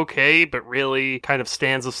like okay, but really kind of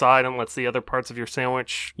stands aside and lets the other parts of your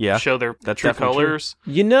sandwich Yeah, show their that's true definitely true. colors.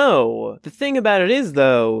 You know, the thing about it is,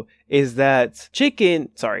 though, is that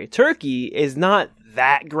turkey is not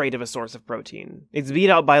that great of a source of protein. It's beat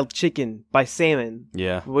out by chicken, by salmon.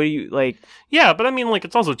 Yeah. What do you, like... Yeah, but I mean, like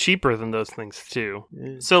it's also cheaper than those things too.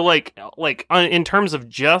 So like in terms of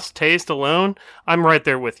just taste alone, I'm right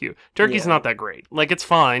there with you. Turkey's Yeah. not that great. Like it's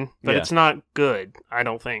fine, but Yeah. it's not good. I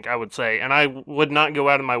don't think I would say, and I would not go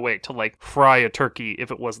out of my way to like fry a turkey if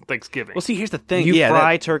it wasn't Thanksgiving. Well, see, here's the thing. You yeah,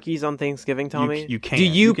 fry turkeys on Thanksgiving, Tommy? you can. Do You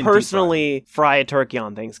you can deep fry personally fry a turkey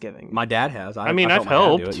on Thanksgiving? my dad has. I mean, I I've felt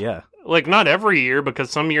my dad do helped. it, yeah. Like not every year because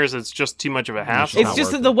some years it's just too much of a hassle. It's not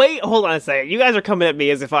just worth that the it. way... Hold on a second. You guys are coming at me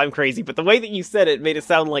as if I'm crazy, but the way that you said it made it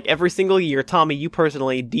sound like every single year, Tommy, you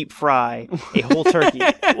personally deep fry a whole turkey.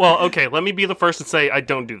 Well, okay, let me be the first to say I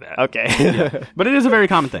don't do that. Okay. But it is a very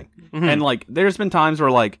common thing. Mhm. And, like, there's been times where,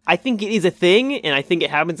 like, I think it is a thing, and I think it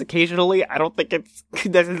happens occasionally. I don't think it's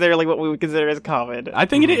necessarily what we would consider as common. I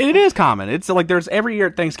think it is common. It's like there's every year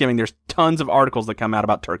at Thanksgiving, there's tons of articles that come out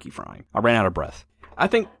about turkey frying. I ran out of breath. I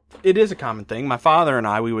think it is a common thing. My father and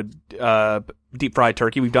I, we would deep fry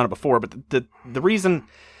turkey. We've done it before, but the reason,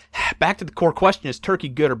 back to the core question, is turkey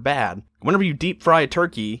good or bad? Whenever you deep fry a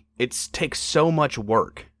turkey, it takes so much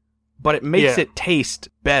work, but it makes Yeah. it taste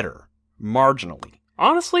better, marginally.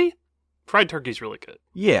 Honestly, fried turkey's really good.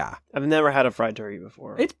 Yeah, I've never had a fried turkey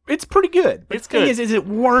before. it's pretty good. But It's the thing good. is it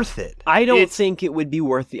worth it? I don't it's- think it would be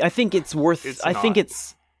worth it. I think it's worth... It's I think not.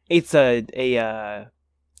 it's a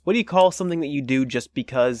what do you call something that you do just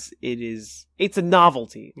because it's a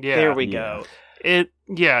novelty. Yeah. There we Yeah. go.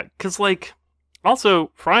 Yeah, because like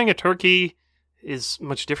also frying a turkey is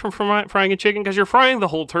much different from frying a chicken because you're frying the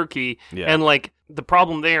whole turkey, Yeah. and like the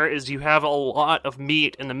problem there is you have a lot of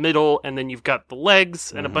meat in the middle, and then you've got the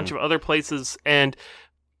legs and a bunch of other places, and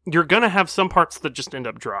you're gonna have some parts that just end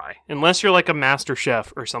up dry unless you're like a master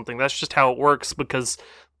chef or something. That's just how it works because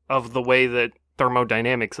of the way that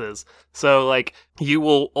thermodynamics is. So like you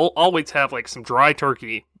will always have like some dry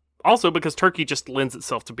turkey. Also because turkey just lends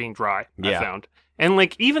itself to being dry, Yeah. I found. And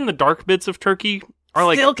like even the dark bits of turkey are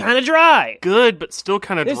like Still kind of dry. good but still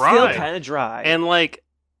kind of They're dry. still kind of dry. And like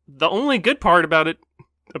the only good part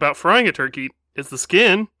about frying a turkey is the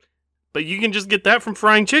skin, but you can just get that from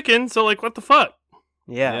frying chicken, so like what the fuck?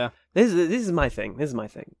 yeah. This is my thing.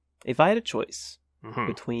 If I had a choice Mhm.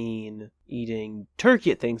 between eating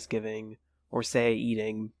turkey at Thanksgiving or say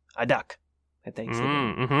eating a duck at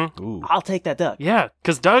Thanksgiving, Mm-hmm. Ooh. I'll take that duck. Yeah,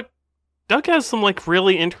 because duck has some like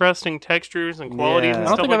really interesting textures and qualities Yeah. and I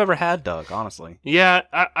stuff. don't think like I've ever had duck, honestly. Yeah,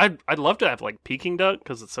 I'd love to have like Peking duck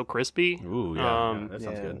because it's so crispy. Ooh, yeah, Um, that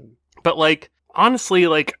sounds good. But like honestly,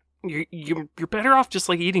 like you're better off just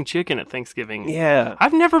like eating chicken at Thanksgiving. Yeah.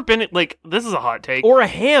 I've never been like this is a hot take. Or a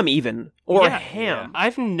ham, even. Or a Yeah. ham.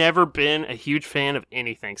 I've never been a huge fan of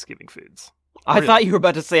any Thanksgiving foods. I thought you were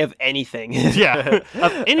about to say of anything. Yeah,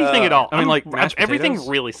 of anything at all. I mean, like, mashed everything potatoes?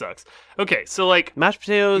 really sucks. Okay, so like Mashed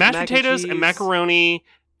potatoes, mashed mac potatoes and and cheese, macaroni,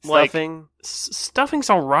 like stuffing.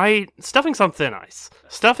 stuffing's all right. Stuffing's on thin ice.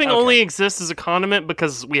 Stuffing Okay. only exists as a condiment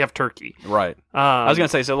because we have turkey. Right. I was gonna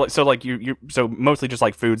say so like you so mostly just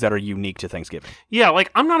like foods that are unique to Thanksgiving. Yeah,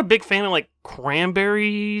 like I'm not a big fan of like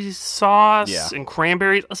cranberry sauce Yeah. and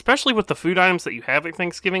cranberries, especially with the food items that you have at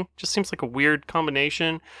Thanksgiving. Just seems like a weird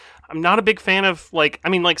combination. I'm not a big fan of like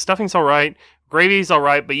stuffing's all right, gravy's all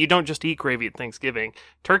right, but you don't just eat gravy at Thanksgiving.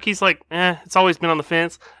 Turkey's like, it's always been on the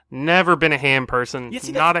fence. Never been a ham person. Yeah,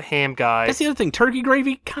 see, Not a ham guy. That's the other thing. Turkey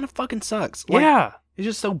gravy kind of fucking sucks. Like, yeah. It's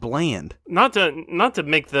just so bland. Not to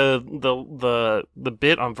make the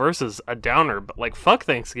bit on Versus a downer, but like fuck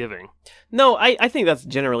Thanksgiving. No, I think that's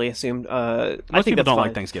generally assumed. I Most think people that's don't fine.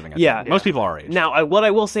 like Thanksgiving. I Yeah. think. Most people our age. Now, what I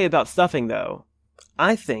will say about stuffing, though,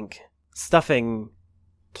 I think stuffing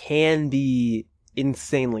can be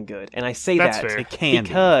insanely good, and I say That's that fair. it can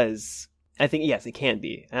because I think yes, it can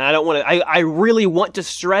be, and I don't want to. I really want to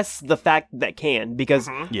stress the fact that can because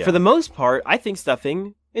Mhm. Yeah. for the most part, I think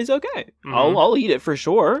stuffing is okay. Mhm. I'll eat it for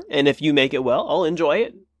sure, and if you make it well, I'll enjoy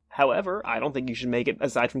it. However, I don't think you should make it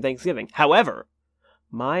aside from Thanksgiving. However,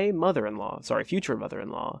 my future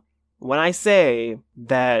mother-in-law, when I say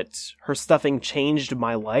that her stuffing changed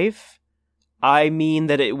my life, I mean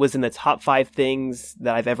that it was in the top 5 things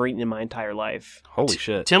that I've ever eaten in my entire life. Holy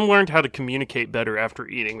shit. Tim learned how to communicate better after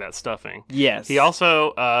eating that stuffing. Yes. He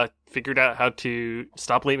also figured out how to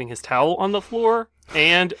stop leaving his towel on the floor,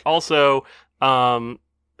 and also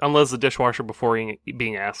unloads the dishwasher before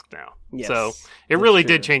being asked now. Yes. So it That's really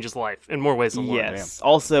true. did change his life in more ways than one. Yes.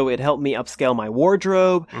 Also, it helped me upscale my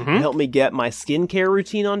wardrobe. Mhm. It helped me get my skincare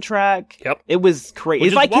routine on track. Yep. It was crazy.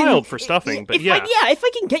 Which is wild for stuffing, but yeah. If I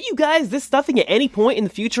can get you guys this stuffing at any point in the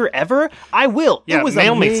future ever, I will. Yeah, it was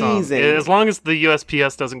mail amazing. me some. As long as the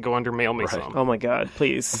USPS doesn't go under mail me Right. some. Oh my god,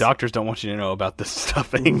 please. Doctors don't want you to know about this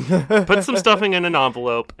stuffing. Put some stuffing in an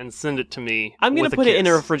envelope and send it to me. I'm going with to put it in a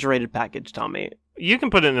kiss. refrigerated package, Tommy. You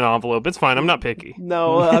can put it in an envelope. It's fine. I'm not picky.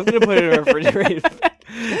 No, I'm going to put it in a refrigerated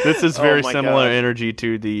package. This is Oh very my similar God. energy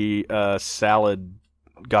to the salad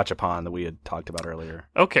gachapon that we had talked about earlier.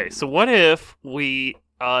 Okay, so what if we,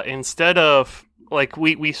 instead of, like,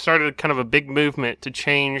 we started kind of a big movement to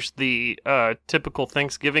change the typical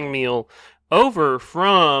Thanksgiving meal over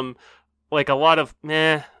from, like, a lot of,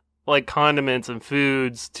 like, condiments and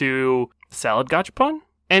foods to salad gachapon?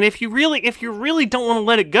 And if you really don't want to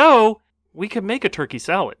let it go, we could make a turkey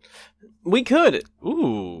salad. We could.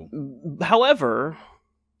 Ooh. However,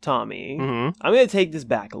 Tommy, Mm-hmm. I'm going to take this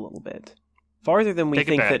back a little bit. Farther than we Take it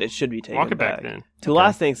think back. that it should be taken Walk it back then. To Okay.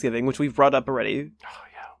 last Thanksgiving, which we've brought up already, Oh,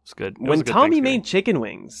 yeah. It's good. It was when a good Tommy Thanksgiving. made chicken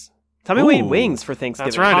wings. Tommy made Ooh. wings for Thanksgiving.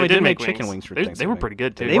 That's right. Tommy I did did make make chicken wings for They were Thanksgiving. pretty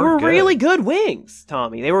good, too. They were good. really good wings,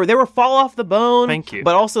 Tommy. They were fall off the bone. Thank you.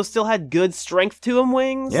 But also still had good strength to them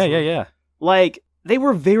wings. Yeah. Like they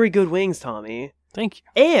were very good wings, Tommy. Thank you.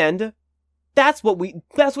 And that's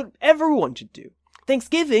what everyone should do.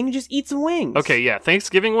 Thanksgiving, just eat some wings. Okay, yeah.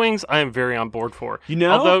 Thanksgiving wings, I am very on board for. You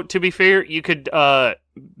know? Although, to be fair, you could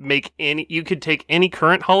take any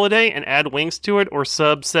current holiday and add wings to it, or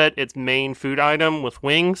subset its main food item with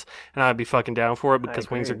wings, and I'd be fucking down for it because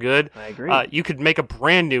wings are agree. good. I agree. You could make a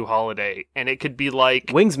brand new holiday, and it could be like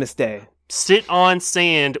Wingsmas Day. sit on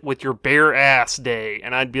sand with your bare ass day,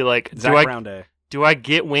 and I'd be like, Zach Brown Day. do I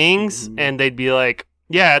get wings? Mhm. And they'd be like,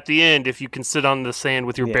 yeah, at the end, if you can sit on the sand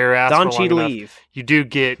with your Yeah. bare ass Don for long Cheadle enough, Eve. you do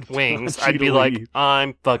get wings. Don I'd be Cheadle like, Eve.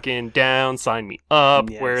 I'm fucking down. Sign me up.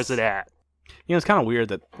 Yes. Where is it at? You know, it's kind of weird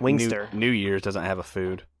that Wingster. New Year's doesn't have a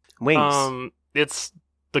food. Wings. It's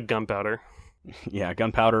the gunpowder. Yeah,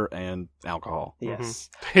 gunpowder and alcohol. Yes.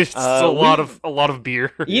 It's a lot of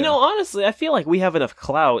beer. You know, honestly, I feel like we have enough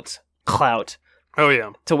clout Oh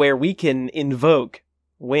yeah. to where we can invoke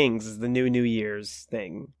wings as the New Year's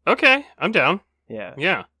thing. Okay, I'm down. Yeah.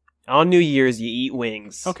 Yeah. On New Year's, you eat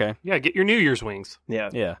wings. Okay. Yeah. Get your New Year's wings. Yeah.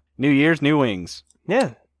 Yeah. New Year's, new wings.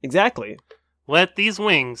 Yeah. Exactly. Let these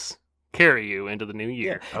wings carry you into the new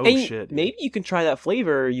year. Oh, And shit. Maybe you can try that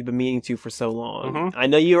flavor you've been meaning to for so long. Mhm. I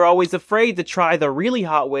know you're always afraid to try the really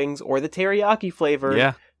hot wings or the teriyaki flavor.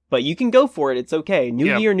 Yeah. But you can go for it. It's okay. New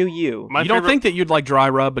Yeah. year, new you. My you don't favorite- think that you'd like dry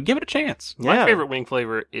rub, but give it a chance. My Yeah. favorite wing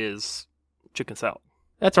flavor is chicken salad.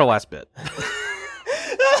 That's our last bit.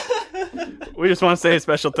 We just want to say a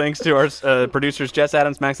special thanks to our producers, Jess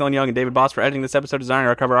Adams, Max Ellen Young, and David Boss for editing this episode, designing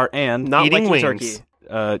our cover art, and Not Eating liking wings.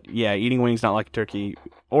 turkey. eating wings, not like a turkey,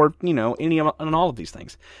 or, any and all of these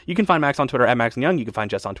things. You can find Max on Twitter at Max and Young. You can find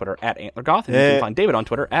Jess on Twitter at AntlerGoth. And you can find David on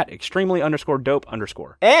Twitter at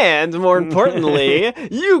extremely_dope_. And more importantly,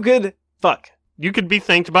 you could You could be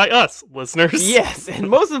thanked by us, listeners. Yes, and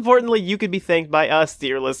most importantly, you could be thanked by us,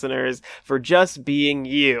 dear listeners, for just being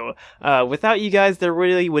you. Without you guys, there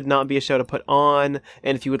really would not be a show to put on,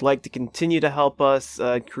 and if you would like to continue to help us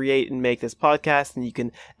create and make this podcast, then you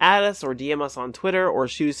can add us or DM us on Twitter or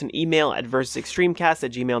shoot us an email at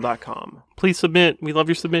versusextremecast@gmail.com. Please submit. We love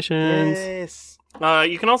your submissions. Yes.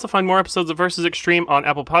 You can also find more episodes of Versus Extreme on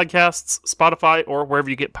Apple Podcasts, Spotify, or wherever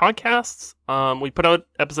you get podcasts. We put out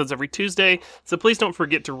episodes every Tuesday, so please don't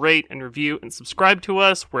forget to rate and review and subscribe to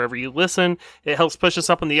us wherever you listen. It helps push us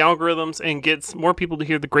up in the algorithms and gets more people to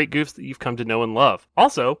hear the great goofs that you've come to know and love.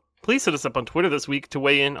 Also, please hit us up on Twitter this week to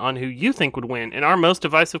weigh in on who you think would win in our most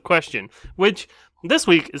divisive question, which This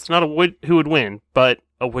week, it's not a who would win, but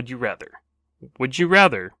a would you rather. Would you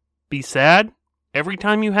rather be sad every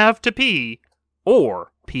time you have to pee,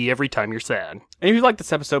 or pee every time you're sad? And if you like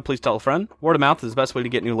this episode, please tell a friend. Word of mouth is the best way to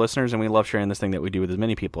get new listeners, and we love sharing this thing that we do with as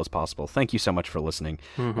many people as possible. Thank you so much for listening.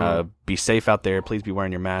 Be safe out there. Please be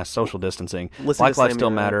wearing your mask, social distancing. Listen Black to lives Slam still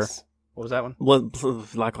Your matter. Eggs. What was that one? Well,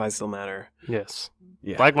 Black lives still matter. Yes.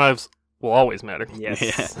 Yeah. Black lives will always matter. Yes.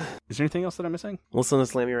 Yeah. Is there anything else that I'm missing? Listen to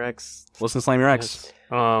Slam Your Ex. Listen to Slam Your Ex.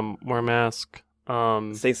 Wear a mask.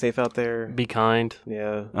 Stay safe out there. Be kind.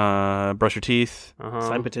 Yeah. Brush your teeth.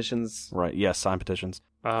 Sign petitions. Right. Yes, sign petitions.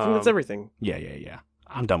 I think that's everything. Yeah.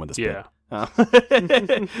 I'm done with this Yeah.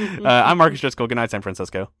 bit. I'm Marcus Driscoll. Good night, San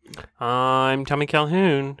Francisco. I'm Tommy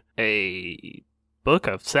Calhoun. A book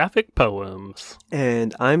of sapphic poems.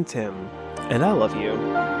 And I'm Tim. And I love you.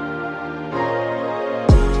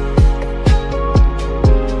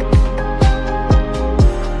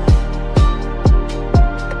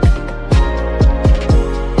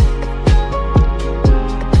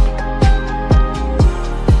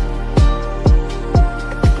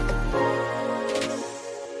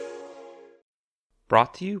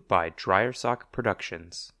 Brought to you by Dryer Sock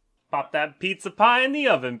Productions. Pop that pizza pie in the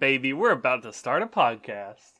oven, baby. We're about to start a podcast.